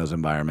see them in those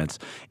environments,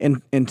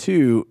 and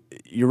two,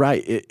 you're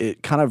right.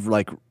 It kind of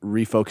like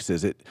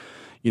refocuses it.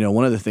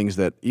 One of the things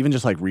that even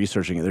just like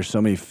researching it, there's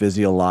so many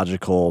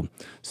physiological,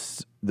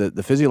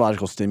 the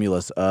physiological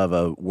stimulus of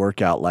a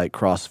workout like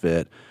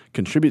CrossFit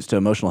contributes to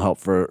emotional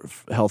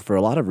health for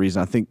a lot of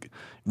reasons. I think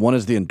one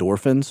is the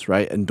endorphins,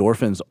 right?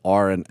 Endorphins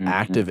are an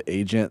active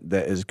agent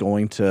that is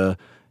going to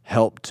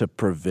help to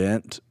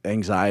prevent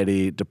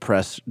anxiety,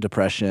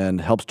 depression,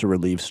 helps to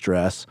relieve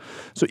stress.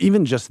 So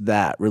even just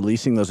that,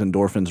 releasing those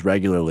endorphins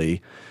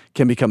regularly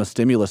can become a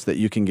stimulus that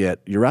you can get,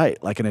 you're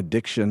right, like an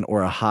addiction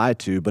or a high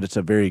to, but it's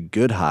a very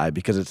good high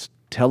because it's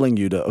telling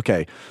you to,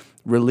 okay,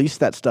 release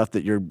that stuff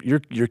that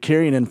you're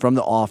carrying in from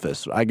the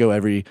office. I go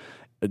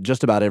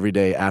just about every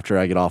day after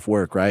I get off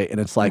work, right? And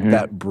it's like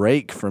that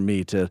break for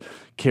me to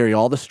carry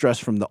all the stress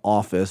from the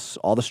office,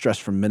 all the stress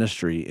from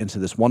ministry into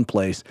this one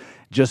place,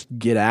 just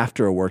get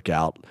after a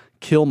workout,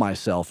 kill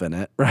myself in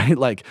it, right?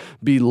 Like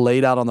be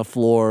laid out on the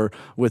floor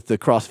with the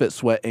CrossFit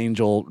sweat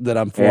angel that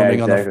I'm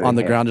forming on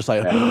the ground, just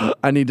like,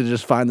 I need to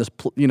just find this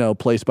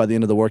place by the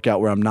end of the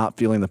workout where I'm not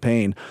feeling the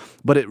pain.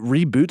 But it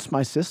reboots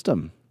my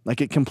system.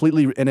 Like it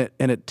completely, and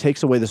it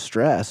takes away the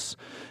stress.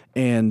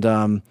 And,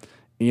 and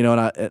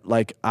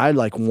I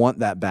want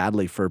that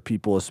badly for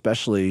people,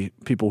 especially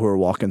people who are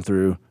walking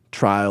through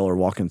trial or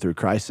walking through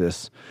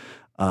crisis.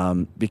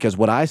 Because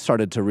what I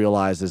started to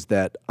realize is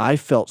that I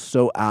felt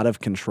so out of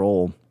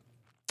control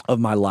of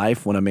my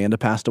life when Amanda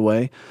passed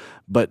away,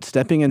 but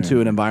stepping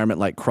into an environment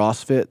like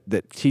CrossFit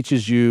that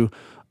teaches you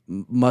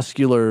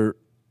muscular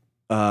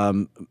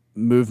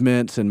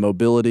movements and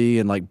mobility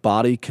and like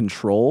body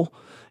control,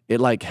 it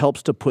like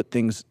helps to put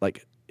things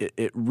like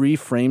it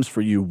reframes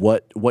for you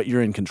what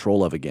you're in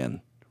control of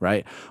again,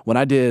 right?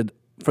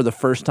 For the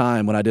first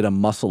time when I did a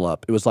muscle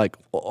up, it was like,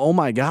 oh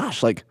my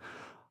gosh, like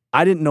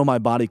I didn't know my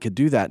body could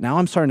do that. Now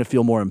I'm starting to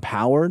feel more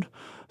empowered,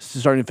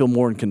 starting to feel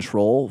more in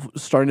control,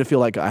 starting to feel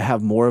like I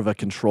have more of a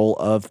control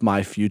of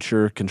my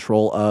future,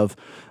 control of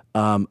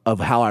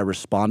how I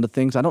respond to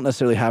things. I don't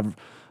necessarily have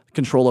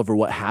control over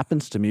what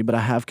happens to me, but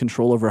I have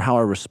control over how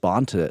I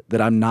respond to it,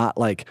 that I'm not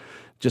like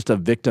just a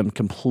victim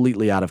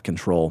completely out of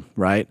control,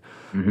 right?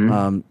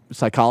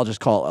 Psychologists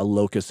call it a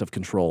locus of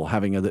control,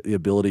 having the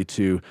ability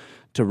to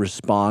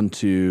respond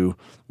to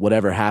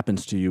whatever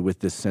happens to you with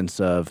this sense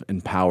of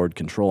empowered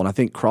control. And I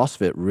think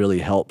CrossFit really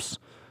helps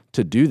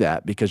to do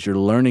that because you're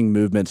learning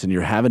movements and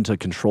you're having to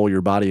control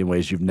your body in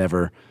ways you've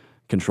never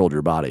controlled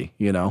your body,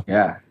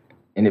 Yeah.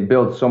 And it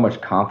builds so much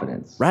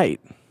confidence.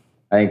 Right.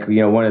 I think,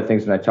 one of the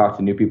things when I talk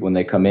to new people when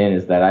they come in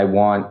is that I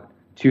want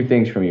two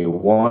things from you.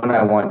 One,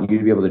 I want you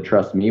to be able to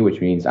trust me,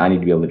 which means I need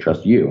to be able to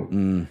trust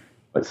you.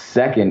 But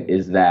second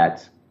is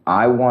that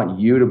I want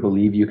you to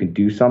believe you can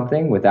do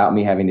something without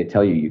me having to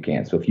tell you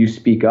can. So if you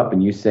speak up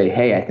and you say,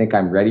 hey, I think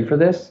I'm ready for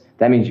this,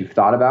 that means you've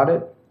thought about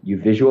it, you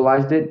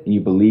visualized it, and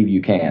you believe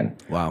you can.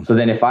 Wow. So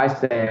then if I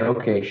say,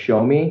 okay,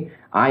 show me,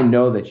 I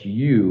know that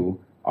you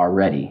are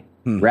ready.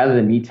 Rather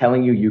than me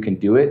telling you can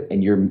do it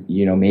and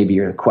maybe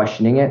you're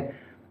questioning it,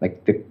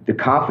 like the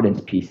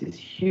confidence piece is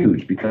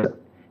huge because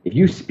if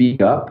you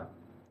speak up,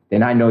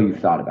 then I know you've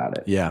thought about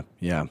it. Yeah.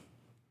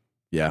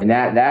 And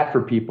that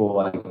for people,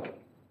 like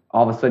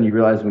all of a sudden you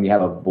realize when you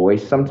have a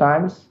voice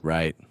sometimes.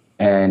 Right.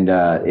 And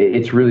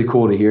it's really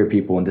cool to hear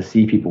people and to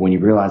see people when you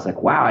realize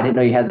like, wow, I didn't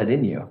know you had that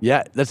in you.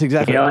 Yeah, that's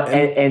exactly.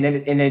 And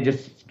then it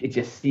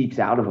just seeps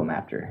out of them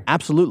after.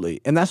 Absolutely.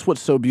 And that's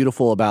what's so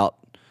beautiful about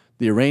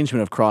the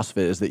arrangement of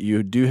CrossFit is that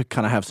you do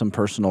kind of have some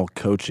personal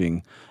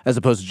coaching as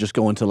opposed to just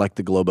going to like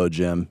the Globo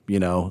gym,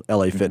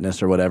 LA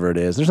Fitness or whatever it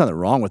is. There's nothing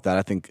wrong with that.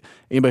 I think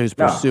anybody who's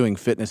pursuing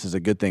fitness is a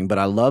good thing, but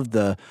I love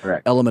the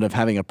element of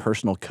having a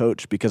personal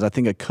coach because I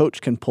think a coach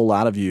can pull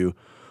out of you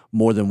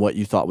more than what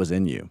you thought was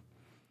in you.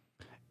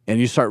 And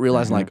you start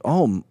realizing like,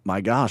 oh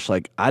my gosh,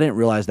 like I didn't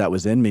realize that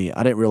was in me.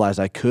 I didn't realize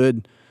I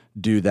could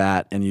do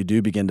that. And you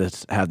do begin to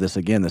have this,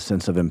 again, the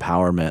sense of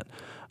empowerment.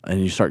 And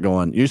you start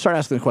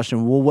asking the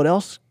question, well, what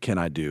else can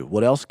I do?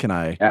 What else can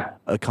I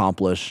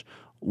accomplish?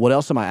 What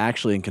else am I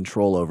actually in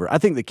control over? I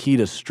think the key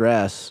to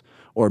stress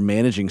or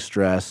managing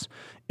stress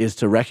is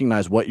to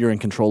recognize what you're in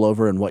control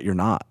over and what you're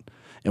not.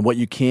 And what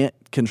you can't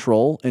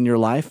control in your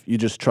life, you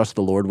just trust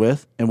the Lord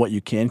with. And what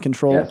you can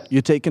control,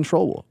 you take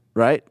control,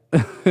 right?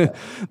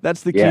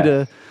 That's the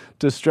key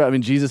to stress. I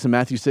mean, Jesus in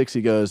Matthew 6,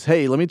 he goes,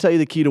 hey, let me tell you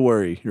the key to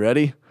worry. You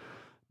ready?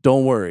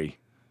 Don't worry.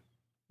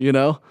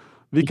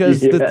 Because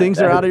the things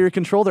that are out of your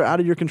control, they're out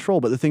of your control.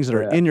 But the things that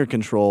are in your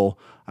control,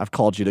 I've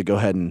called you to go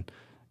ahead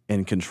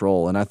and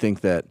control. And I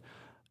think that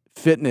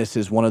fitness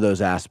is one of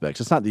those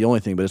aspects. It's not the only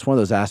thing, but it's one of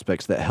those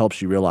aspects that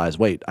helps you realize,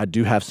 wait, I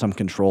do have some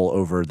control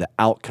over the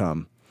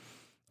outcome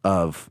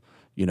of,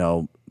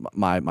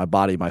 my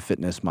body, my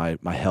fitness, my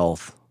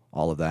health,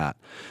 all of that.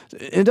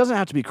 It doesn't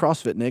have to be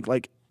CrossFit, Nick.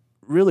 Like,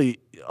 really,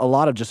 a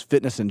lot of just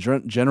fitness in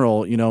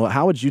general.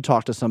 How would you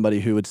talk to somebody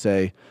who would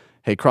say,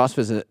 hey,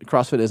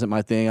 CrossFit isn't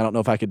my thing. I don't know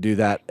if I could do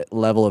that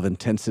level of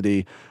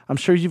intensity. I'm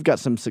sure you've got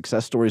some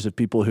success stories of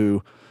people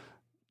who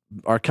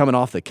are coming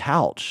off the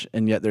couch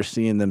and yet they're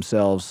seeing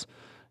themselves,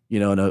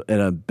 in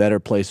a better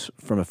place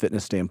from a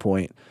fitness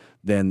standpoint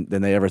than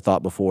they ever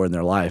thought before in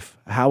their life.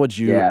 How would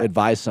you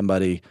advise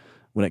somebody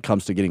when it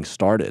comes to getting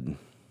started?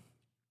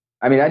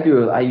 I mean,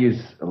 I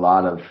use a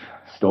lot of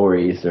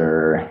stories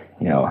or,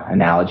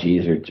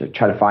 analogies or to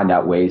try to find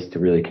out ways to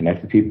really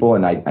connect with people.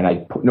 And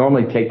I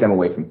normally take them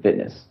away from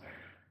fitness.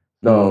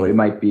 So it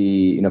might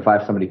be, if I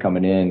have somebody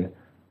coming in,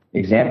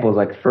 examples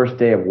like first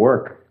day of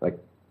work, like,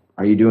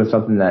 are you doing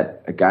something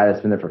that a guy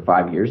that's been there for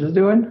 5 years is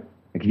doing?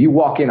 Like if you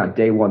walk in on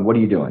day one, what are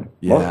you doing?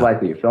 Yeah. Most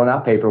likely you're filling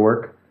out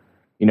paperwork.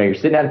 You're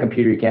sitting at a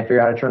computer you can't figure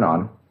out how to turn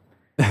on.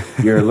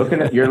 You're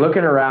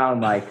looking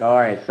around like, all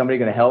right, somebody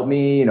going to help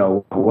me?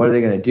 What are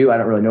they going to do? I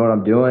don't really know what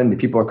I'm doing. The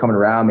people are coming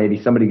around.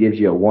 Maybe somebody gives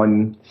you a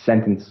one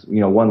sentence,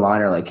 one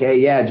liner like, hey,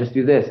 yeah, just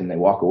do this. And they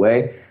walk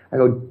away. I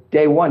go,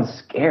 day one,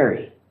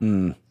 scary,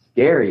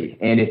 scary.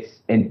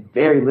 And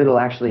very little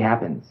actually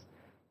happens.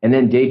 And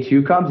then day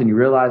two comes and you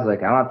realize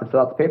like, I don't have to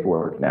fill out the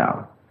paperwork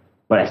now,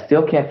 but I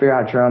still can't figure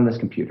out how to turn on this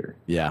computer.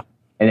 Yeah.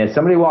 And then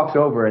somebody walks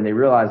over and they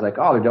realize like,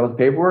 oh, they're done with the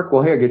paperwork.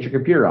 Well, here, get your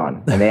computer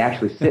on. And they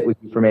actually sit with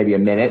you for maybe a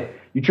minute.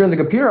 You turn the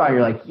computer on,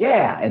 you're like,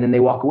 yeah. And then they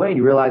walk away and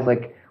you realize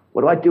like,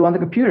 what do I do on the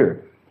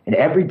computer? And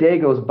every day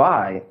goes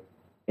by.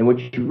 And what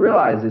you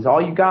realize is all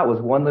you got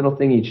was one little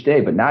thing each day.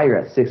 But now you're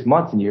at 6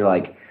 months and you're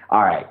like,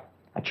 all right,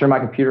 I turn my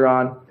computer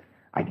on.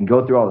 I can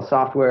go through all the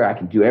software. I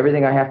can do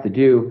everything I have to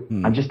do.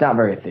 I'm just not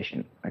very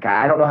efficient. Like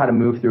I don't know how to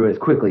move through it as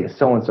quickly as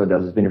so-and-so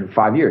does who's been here for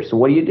 5 years. So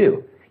what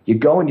do? You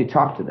go and you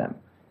talk to them.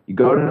 You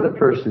go to another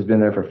person who's been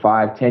there for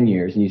 5, 10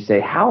 years and you say,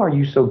 how are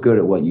you so good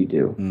at what you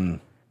do?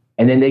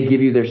 And then they give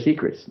you their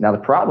secrets. Now the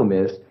problem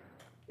is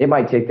it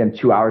might take them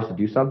 2 hours to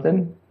do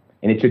something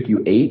and it took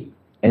you 8.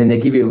 And then they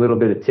give you a little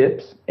bit of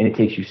tips and it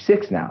takes you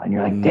 6 now. And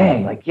you're like,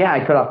 dang, like, yeah,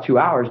 I cut off 2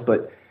 hours,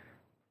 but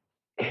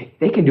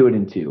they can do it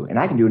in 2 and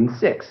I can do it in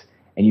 6.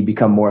 And you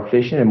become more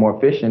efficient.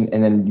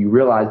 And then you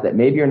realize that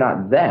maybe you're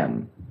not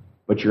them,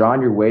 but you're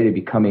on your way to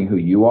becoming who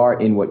you are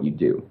in what you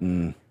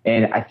do.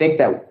 And I think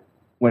that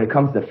when it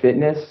comes to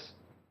fitness,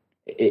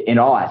 in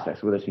all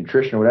aspects, whether it's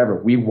nutrition or whatever,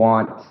 we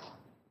want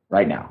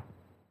right now.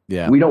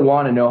 Yeah. We don't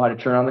want to know how to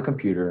turn on the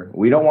computer.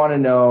 We don't want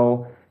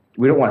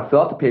to fill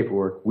out the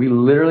paperwork. We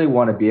literally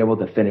want to be able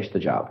to finish the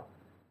job.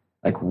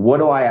 Like, what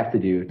do I have to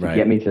do to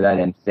get me to that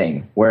end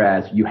thing?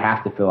 Whereas you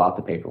have to fill out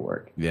the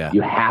paperwork. Yeah.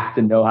 You have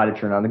to know how to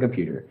turn on the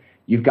computer.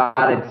 You've got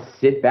to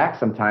sit back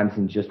sometimes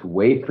and just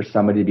wait for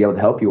somebody to be able to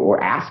help you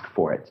or ask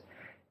for it.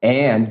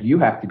 And you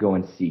have to go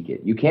and seek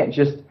it. You can't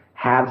just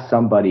have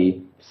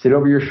somebody sit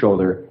over your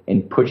shoulder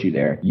and put you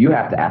there. You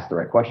have to ask the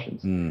right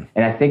questions. And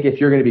I think if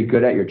you're going to be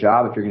good at your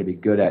job, if you're going to be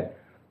good at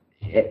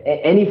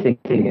anything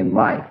in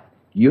life,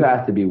 you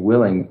have to be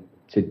willing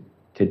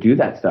to do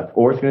that stuff,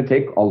 or it's going to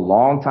take a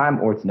long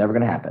time, or it's never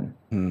going to happen.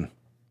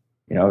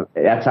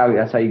 That's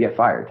how you get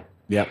fired.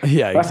 Yeah,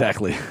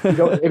 exactly.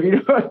 If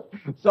you don't,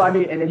 so I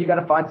mean, and then you got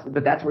to find,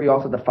 but that's where you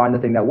also have to find the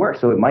thing that works.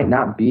 So it might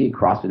not be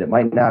CrossFit, it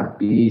might not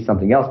be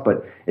something else,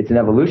 but it's an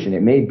evolution.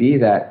 It may be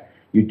that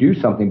you do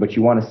something, but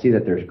you want to see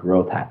that there's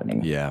growth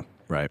happening. Yeah,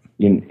 right.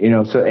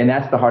 So, and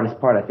that's the hardest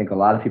part. I think a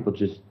lot of people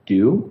just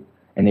do,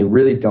 and they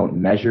really don't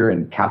measure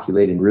and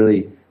calculate and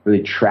really,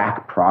 really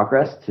track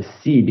progress to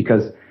see,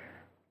 because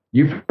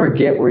you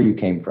forget where you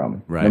came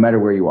from, no matter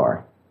where you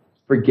are.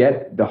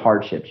 Forget the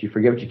hardships. You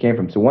forget what you came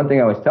from. So one thing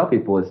I always tell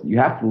people is you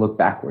have to look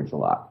backwards a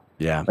lot.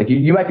 Yeah. Like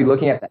you might be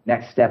looking at that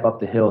next step up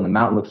the hill and the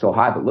mountain looks so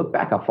high, but look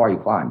back how far you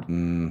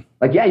climbed.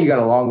 Like, yeah, you got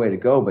a long way to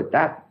go, but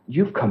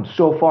you've come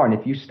so far. And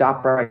if you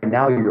stop right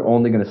now, you're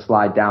only going to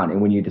slide down. And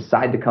when you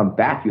decide to come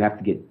back, you have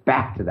to get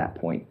back to that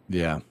point.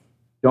 Yeah.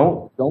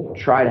 Don't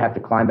try to have to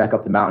climb back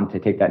up the mountain to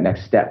take that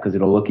next step, because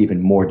it'll look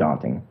even more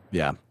daunting.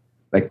 Yeah.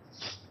 Like,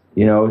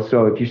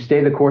 so if you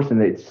stay the course,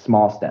 and it's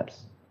small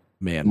steps.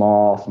 Man.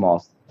 Small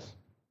steps.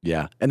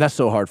 Yeah. And that's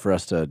so hard for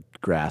us to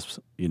grasp,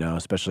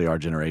 especially our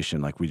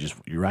generation. Like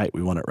you're right.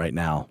 We want it right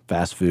now.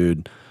 Fast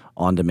food,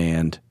 on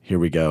demand. Here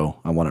we go.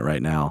 I want it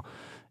right now.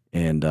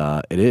 And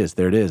it is.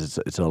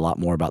 It's a lot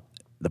more about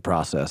the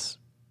process.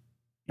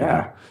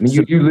 Yeah. I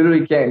mean, you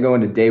literally can't go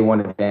into day one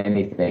of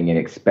anything and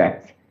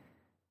expect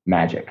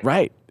magic.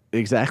 Right.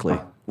 Exactly.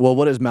 Well,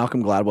 what does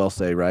Malcolm Gladwell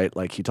say, right?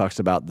 Like he talks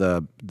about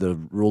the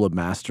rule of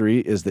mastery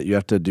is that you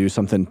have to do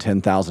something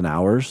 10,000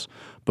 hours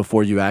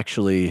before you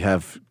actually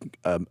have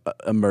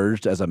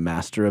emerged as a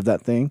master of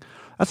that thing.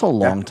 That's a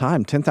long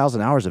time,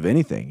 10,000 hours of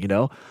anything, you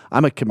know?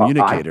 I'm a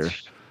communicator.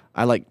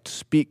 I like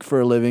speak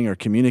for a living or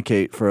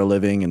communicate for a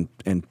living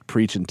and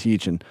preach and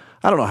teach. And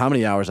I don't know how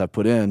many hours I've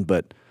put in,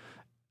 but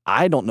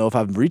I don't know if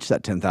I've reached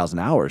that 10,000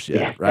 hours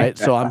yet, right?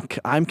 So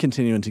I'm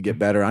continuing to get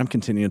better. I'm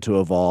continuing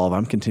to evolve.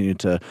 I'm continuing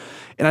to,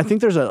 and I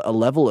think there's a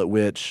level at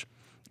which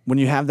when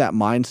you have that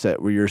mindset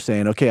where you're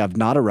saying, okay, I've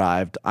not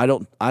arrived. I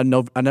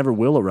never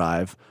will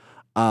arrive.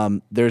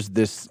 There's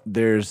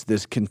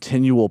this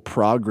continual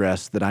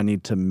progress that I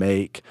need to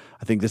make.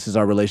 I think this is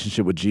our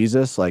relationship with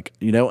Jesus. Like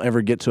you don't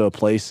ever get to a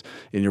place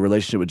in your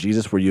relationship with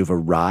Jesus where you've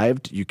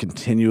arrived. You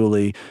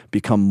continually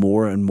become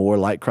more and more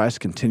like Christ,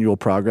 continual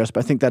progress.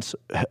 But I think that's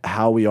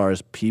how we are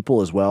as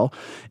people as well.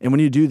 And when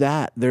you do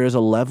that, there is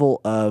a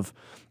level of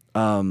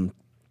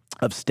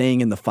staying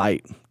in the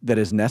fight that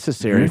is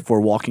necessary for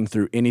walking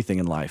through anything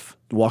in life,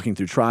 walking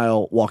through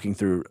trial, walking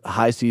through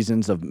high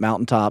seasons of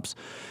mountaintops.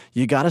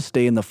 You got to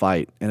stay in the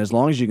fight. And as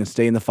long as you can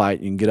stay in the fight,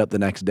 you can get up the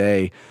next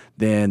day,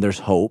 then there's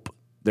hope.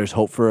 There's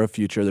hope for a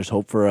future. There's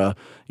hope for I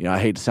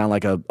hate to sound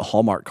like a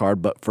Hallmark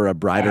card, but for a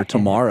brighter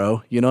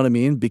tomorrow. You know what I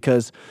mean?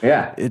 Because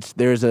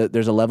there's a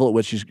level at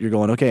which you're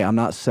going, okay, I'm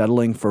not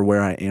settling for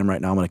where I am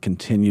right now. I'm going to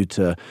continue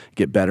to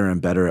get better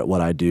and better at what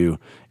I do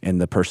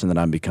and the person that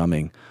I'm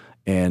becoming.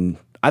 And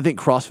I think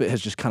CrossFit has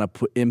just kind of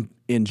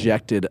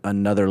injected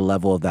another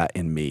level of that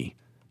in me.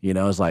 You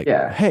know, it's like,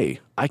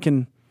 hey, I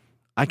can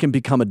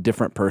become a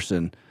different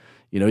person,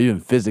 you know, even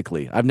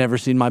physically. I've never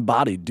seen my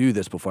body do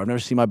this before. I've never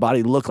seen my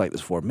body look like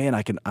this before.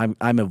 Man,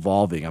 I'm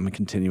evolving. I'm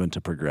continuing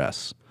to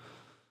progress.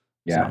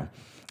 Yeah. So,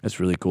 that's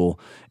really cool.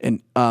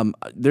 And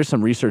there's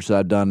some research that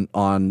I've done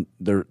on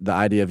the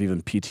idea of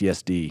even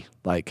PTSD,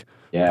 like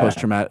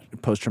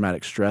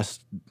post-traumatic stress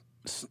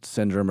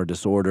syndrome or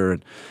disorder.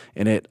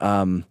 And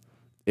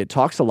it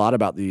talks a lot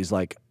about these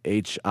like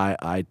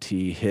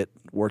HIIT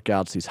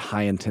workouts, these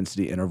high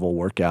intensity interval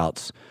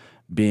workouts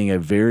being a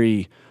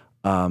very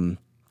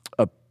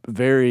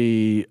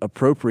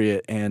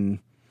appropriate and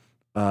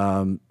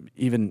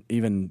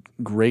even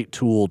great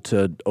tool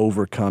to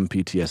overcome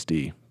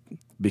PTSD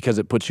because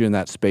it puts you in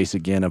that space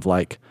again of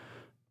like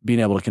being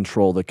able to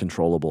control the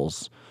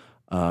controllables.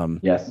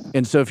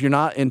 And so if you're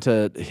not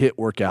into HIIT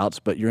workouts,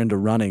 but you're into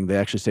running, they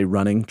actually say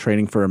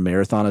training for a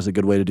marathon is a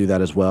good way to do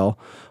that as well.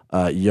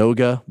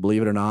 Yoga,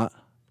 believe it or not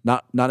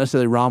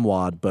necessarily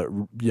Ramwad, but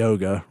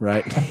yoga,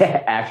 right?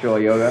 Actual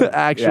yoga.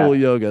 Actual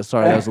yoga.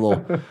 Sorry, that was a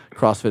little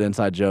CrossFit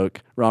inside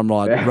joke.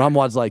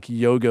 Ramwad's like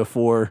yoga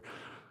for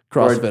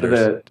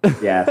CrossFitters.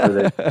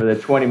 For the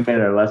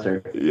 20-minute or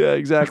lesser. Yeah,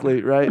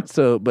 exactly, right?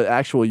 So, but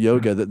actual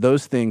yoga,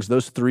 those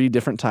three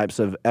different types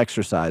of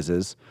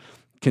exercises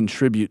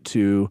contribute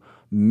to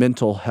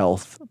mental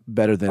health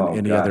better than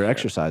any other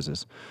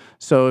exercises.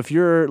 So if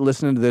you're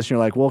listening to this and you're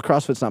like, well,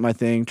 CrossFit's not my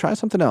thing, try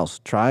something else.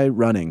 Try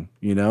running,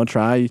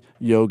 try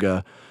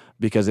yoga,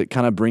 because it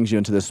kind of brings you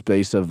into this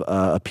space of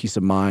a peace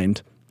of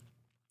mind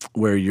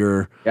where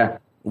you're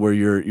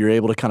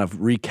able to kind of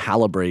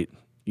recalibrate,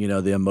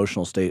 the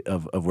emotional state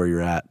of where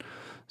you're at.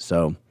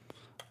 So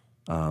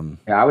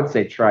I would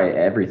say try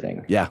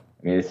everything. Yeah.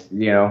 I mean, it's,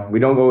 we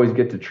don't always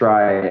get to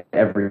try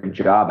every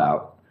job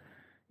out.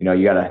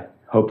 You got to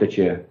hope that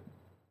you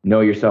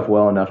know yourself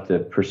well enough to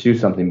pursue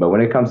something. But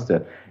when it comes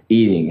to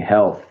eating,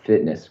 health,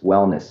 fitness,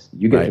 wellness,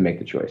 you get to make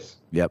the choice.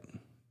 Yep.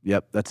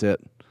 That's it.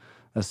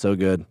 That's so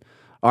good.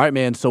 All right,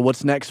 man. So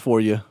what's next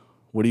for you?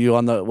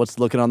 What's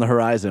looking on the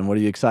horizon? What are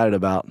you excited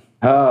about?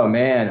 Oh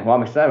man. Well,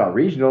 I'm excited about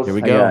regionals. Here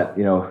we go. I got,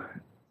 a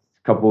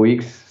couple of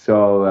weeks.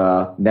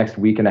 So, next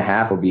week and a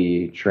half will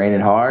be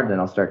training hard. Then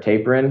I'll start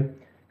tapering,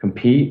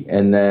 compete,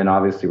 and then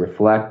obviously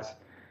reflect.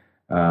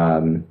 I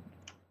don't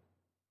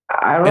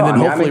know. And then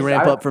hopefully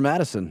ramp up for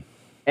Madison.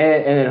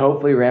 And then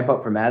hopefully ramp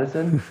up for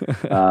Madison.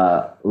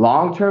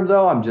 Long term,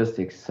 though, I'm just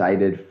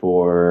excited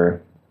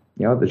for,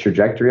 the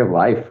trajectory of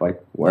life,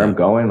 like where I'm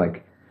going,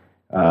 like,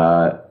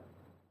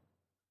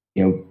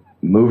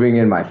 moving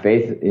in my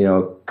faith,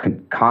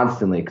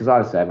 constantly, because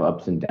obviously I have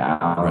ups and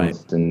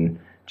downs, and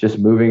just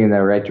moving in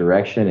the right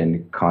direction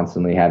and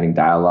constantly having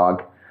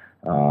dialogue,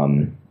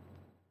 and,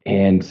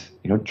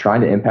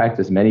 trying to impact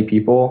as many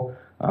people,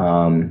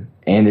 and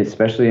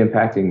especially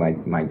impacting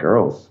my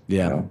girls.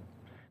 Yeah.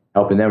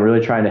 Helping them,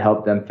 really trying to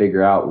help them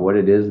figure out what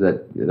it is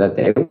that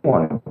they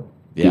want to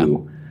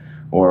do,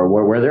 or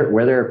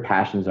where their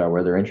passions are,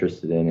 where they're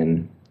interested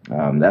in.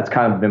 And that's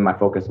kind of been my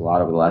focus a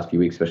lot over the last few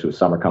weeks, especially with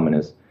summer coming,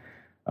 is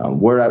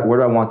where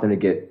do I want them to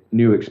get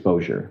new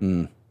exposure.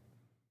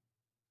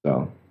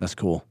 So that's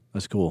cool.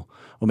 Well,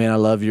 man, I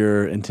love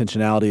your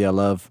intentionality. I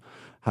love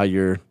how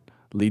you're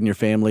leading your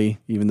family,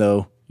 even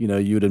though,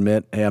 you would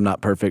admit, hey, I'm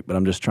not perfect, but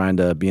I'm just trying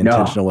to be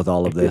intentional with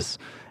all of this.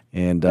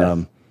 And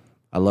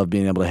I love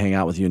being able to hang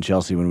out with you and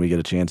Chelsea when we get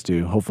a chance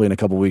to. Hopefully in a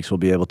couple of weeks we'll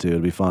be able to.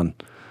 It'll be fun.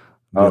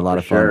 It'll be a lot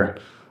of fun. Sure.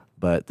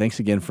 But thanks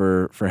again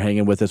for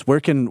hanging with us. Where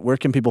can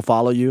people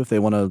follow you if they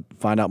want to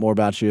find out more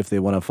about you, if they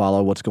want to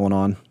follow what's going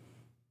on?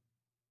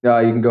 You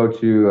can go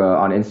to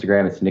on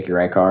Instagram. It's Nick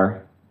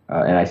Urankar,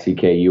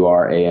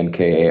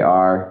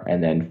 Nickurankar,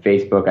 and then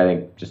Facebook. I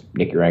think just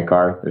Nick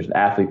Urankar. There's an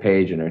athlete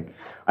page, and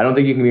I don't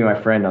think you can be my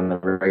friend on the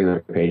regular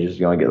pages.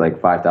 You only get like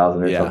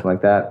 5,000 or something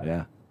like that.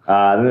 Yeah.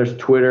 Then there's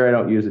Twitter. I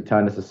don't use a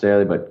ton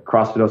necessarily, but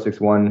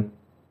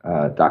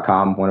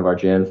CrossFit061.com, one of our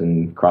gyms,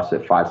 and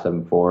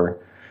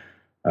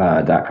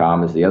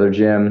CrossFit574.com is the other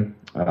gym.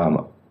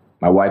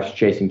 My wife's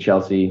Chasing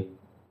Chelsea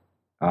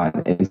on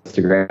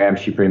Instagram.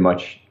 She pretty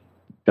much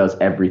does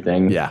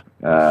everything. Yeah.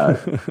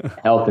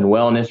 Health and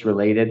wellness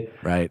related.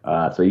 Right.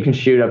 So you can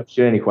shoot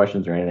any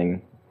questions or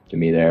anything to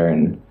me there.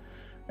 And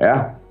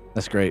yeah.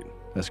 That's great.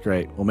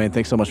 Well, man,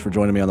 thanks so much for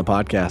joining me on the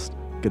podcast.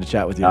 Good to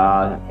chat with you.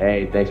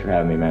 Hey, thanks for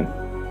having me, man.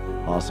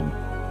 Awesome.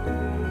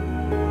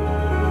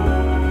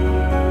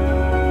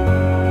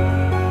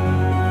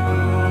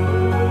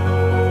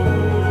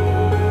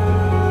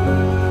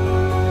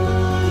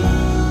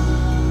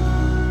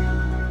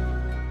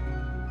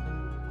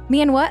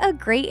 Man, what a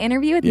great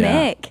interview with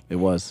Nick. It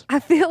was. I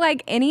feel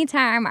like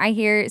anytime I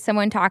hear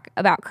someone talk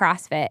about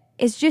CrossFit,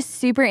 it's just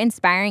super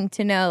inspiring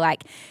to know,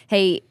 like,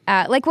 hey,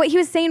 like what he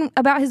was saying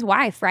about his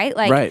wife, right?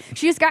 Like,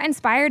 she just got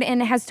inspired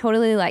and has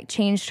totally like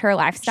changed her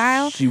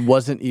lifestyle. She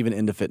wasn't even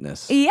into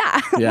fitness. Yeah.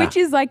 Which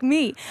is like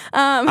me.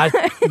 I'm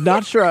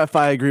not sure if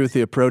I agree with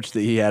the approach that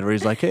he had, where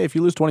he's like, hey, if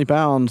you lose 20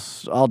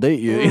 pounds, I'll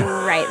date you.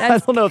 Right.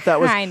 That's I don't know if that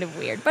was kind of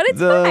weird, but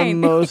it's fine.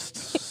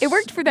 Most. It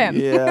worked for them.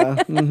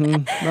 Yeah.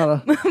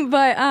 Mm-hmm.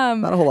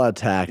 Not a whole lot of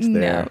tact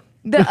there. No.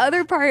 The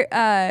other part,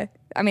 I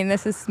mean,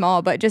 this is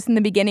small, but just in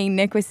the beginning,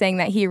 Nick was saying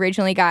that he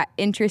originally got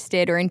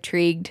interested or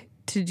intrigued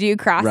to do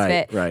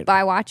CrossFit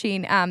by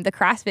watching the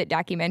CrossFit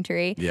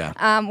documentary,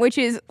 which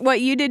is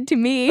what you did to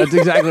me. That's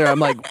exactly right. I'm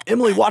like,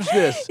 Emily, watch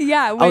this.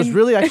 Yeah. I was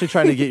really actually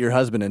trying to get your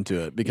husband into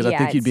it because I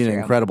think he'd be an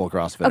incredible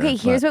CrossFitter. Okay,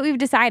 here's what we've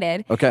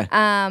decided. Okay.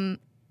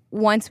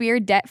 Once we are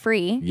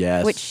debt-free,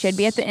 which should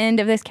be at the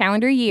end of this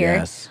calendar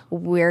year,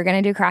 we're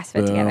going to do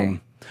CrossFit together.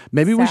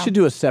 Maybe we should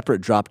do a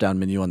separate drop-down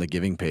menu on the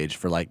giving page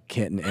for like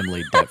Kent and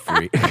Emily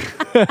debt-free.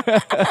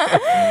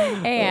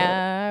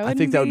 I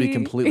think that would be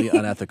completely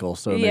unethical,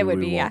 so maybe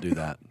we won't do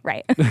that.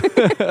 Right.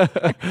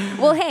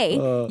 Well, hey,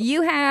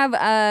 you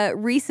have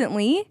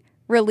recently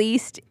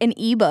released an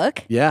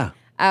ebook. Yeah.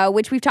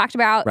 Which we've talked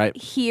about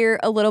here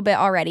a little bit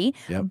already.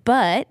 Yep.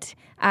 But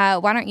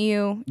why don't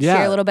you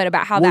share a little bit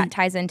about how that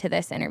ties into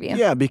this interview?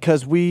 Yeah,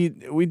 because we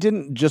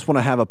didn't just want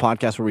to have a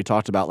podcast where we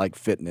talked about like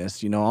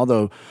fitness,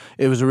 although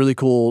it was a really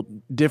cool,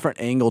 different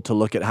angle to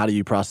look at how do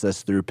you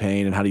process through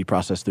pain and how do you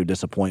process through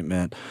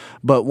disappointment.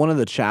 But one of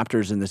the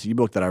chapters in this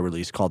ebook that I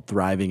released called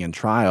Thriving in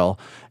Trial,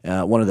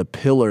 one of the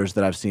pillars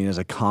that I've seen as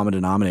a common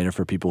denominator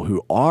for people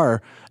who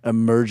are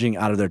emerging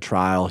out of their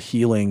trial,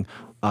 healing.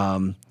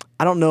 I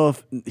don't know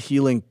if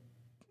healing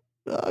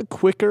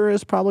quicker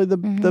is probably the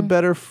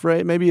better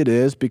phrase. Maybe it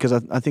is because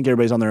I think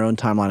everybody's on their own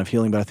timeline of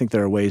healing, but I think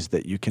there are ways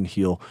that you can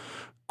heal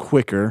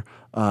quicker.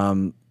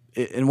 And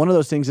one of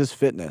those things is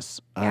fitness.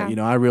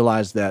 I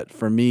realized that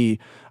for me,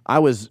 I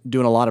was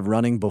doing a lot of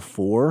running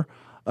before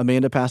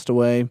Amanda passed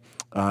away.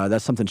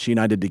 That's something she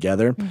and I did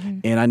together.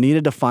 And I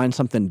needed to find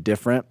something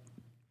different.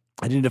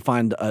 I needed to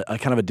find a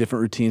kind of a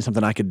different routine,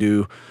 something I could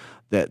do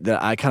that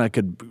I kind of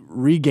could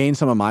regain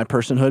some of my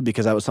personhood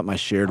because that was something I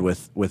shared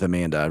with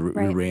Amanda.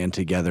 We ran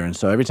together. And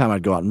so every time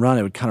I'd go out and run,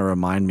 it would kind of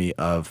remind me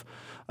of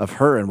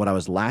her and what I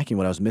was lacking,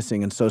 what I was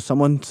missing. And so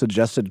someone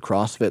suggested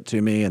CrossFit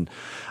to me, and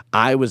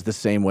I was the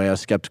same way. I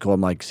was skeptical. I'm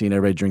like seeing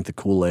everybody drink the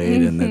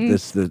Kool-Aid and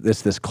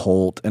this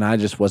cult. And I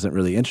just wasn't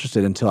really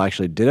interested until I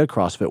actually did a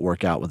CrossFit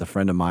workout with a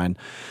friend of mine.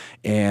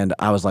 And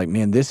I was like,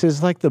 man, this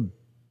is like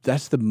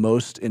that's the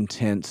most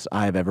intense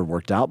I've ever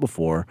worked out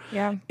before.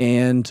 Yeah.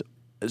 And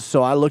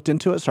so I looked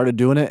into it, started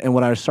doing it, and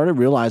what I started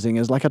realizing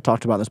is, like I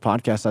talked about in this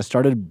podcast, I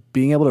started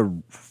being able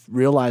to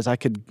realize I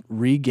could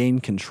regain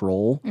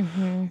control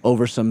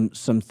over some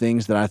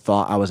things that I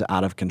thought I was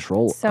out of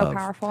control of. So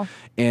powerful.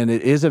 And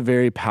it is a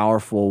very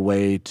powerful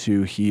way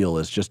to heal,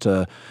 is just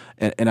to,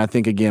 and I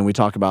think, again, we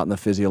talk about in the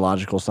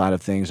physiological side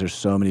of things, there's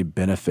so many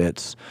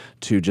benefits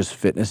to just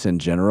fitness in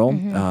general,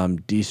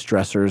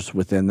 de-stressors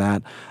within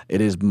that.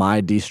 It is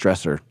my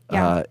de-stressor.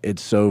 Yeah.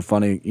 It's so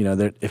funny,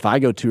 that if I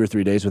go 2 or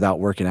 3 days without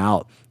working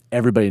out,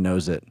 everybody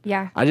knows it.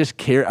 Yeah. I just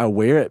care. I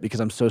wear it because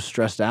I'm so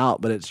stressed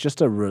out, but it's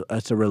just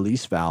it's a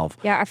release valve.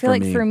 Yeah. I feel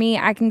like for me,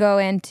 I can go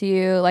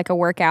into like a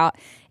workout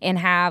and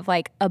have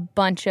like a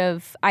bunch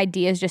of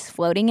ideas just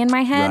floating in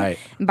my head. Right.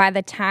 By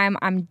the time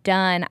I'm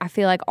done, I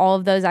feel like all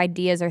of those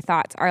ideas or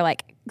thoughts are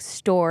like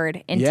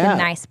stored into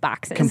nice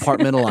boxes.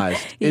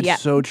 Compartmentalized.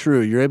 It's so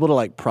true. You're able to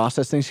like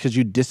process things because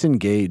you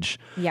disengage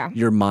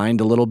your mind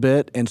a little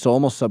bit. And so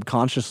almost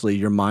subconsciously,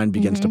 your mind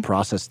begins to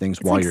process things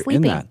while you're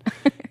sleeping. in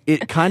that.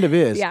 It kind of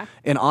is. Yeah.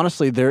 And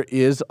honestly, there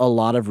is a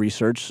lot of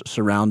research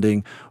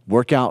surrounding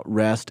workout,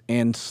 rest,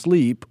 and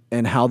sleep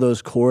and how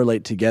those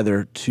correlate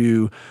together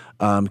to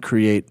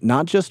create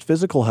not just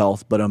physical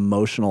health, but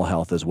emotional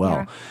health as well.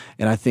 Yeah.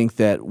 And I think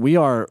that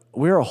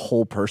we're a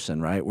whole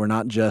person, right? We're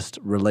not just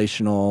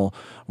relational.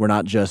 We're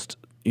not just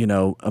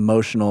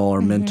emotional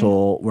or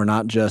mental. We're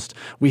not just,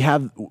 we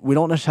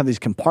don't just have these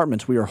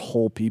compartments. We are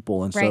whole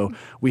people. And so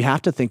we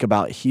have to think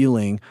about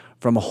healing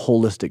from a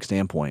holistic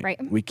standpoint.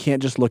 Right. We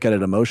can't just look at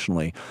it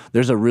emotionally.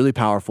 There's a really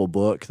powerful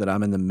book that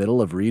I'm in the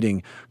middle of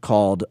reading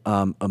called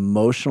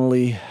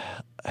Emotionally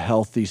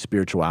Healthy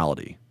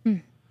Spirituality.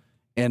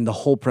 And the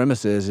whole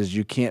premise is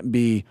you can't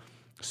be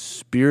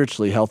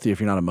spiritually healthy if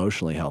you're not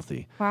emotionally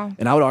healthy. Wow.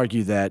 And I would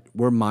argue that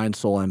we're mind,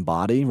 soul, and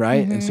body,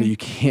 right? And so you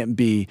can't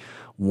be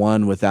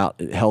one without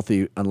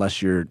healthy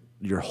unless your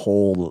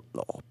whole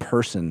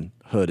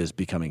personhood is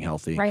becoming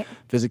healthy. Right.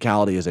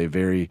 Physicality is a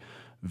very,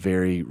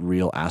 very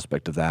real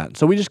aspect of that.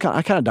 So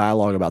I kind of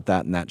dialogue about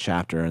that in that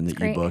chapter in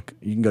the ebook.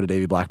 You can go to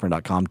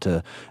daveyblackburn.com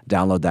to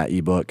download that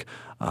ebook.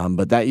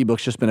 But that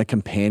ebook's just been a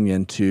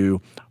companion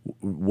to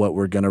what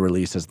we're going to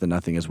release as the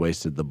Nothing is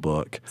Wasted, the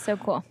book. So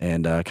cool.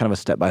 And kind of a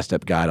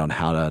step-by-step guide on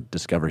how to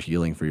discover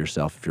healing for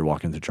yourself if you're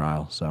walking through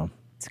trial. So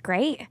it's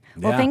great.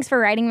 Well, thanks for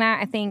writing that.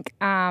 I think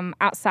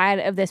outside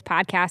of this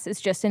podcast,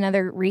 it's just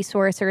another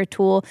resource or a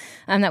tool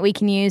that we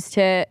can use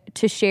to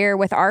share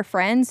with our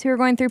friends who are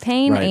going through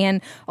pain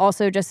and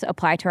also just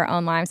apply to our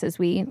own lives as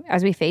we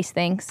face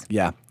things.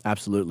 Yeah,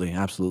 absolutely.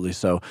 Absolutely.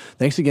 So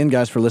thanks again,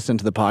 guys, for listening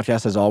to the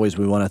podcast. As always,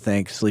 we want to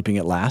thank Sleeping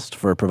at Last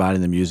for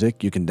providing the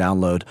music. You can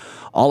download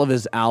all of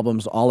his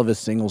albums, all of his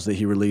singles that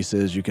he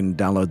releases. You can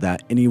download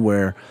that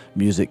anywhere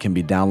music can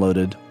be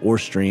downloaded or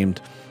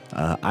streamed.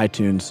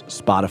 iTunes,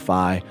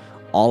 Spotify,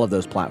 all of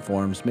those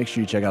platforms. Make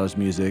sure you check out his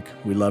music.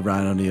 We love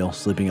Ryan O'Neal,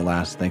 Sleeping at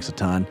Last. Thanks a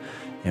ton.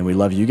 And we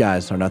love you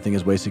guys, our Nothing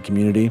is Wasted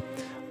community.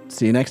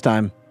 See you next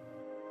time.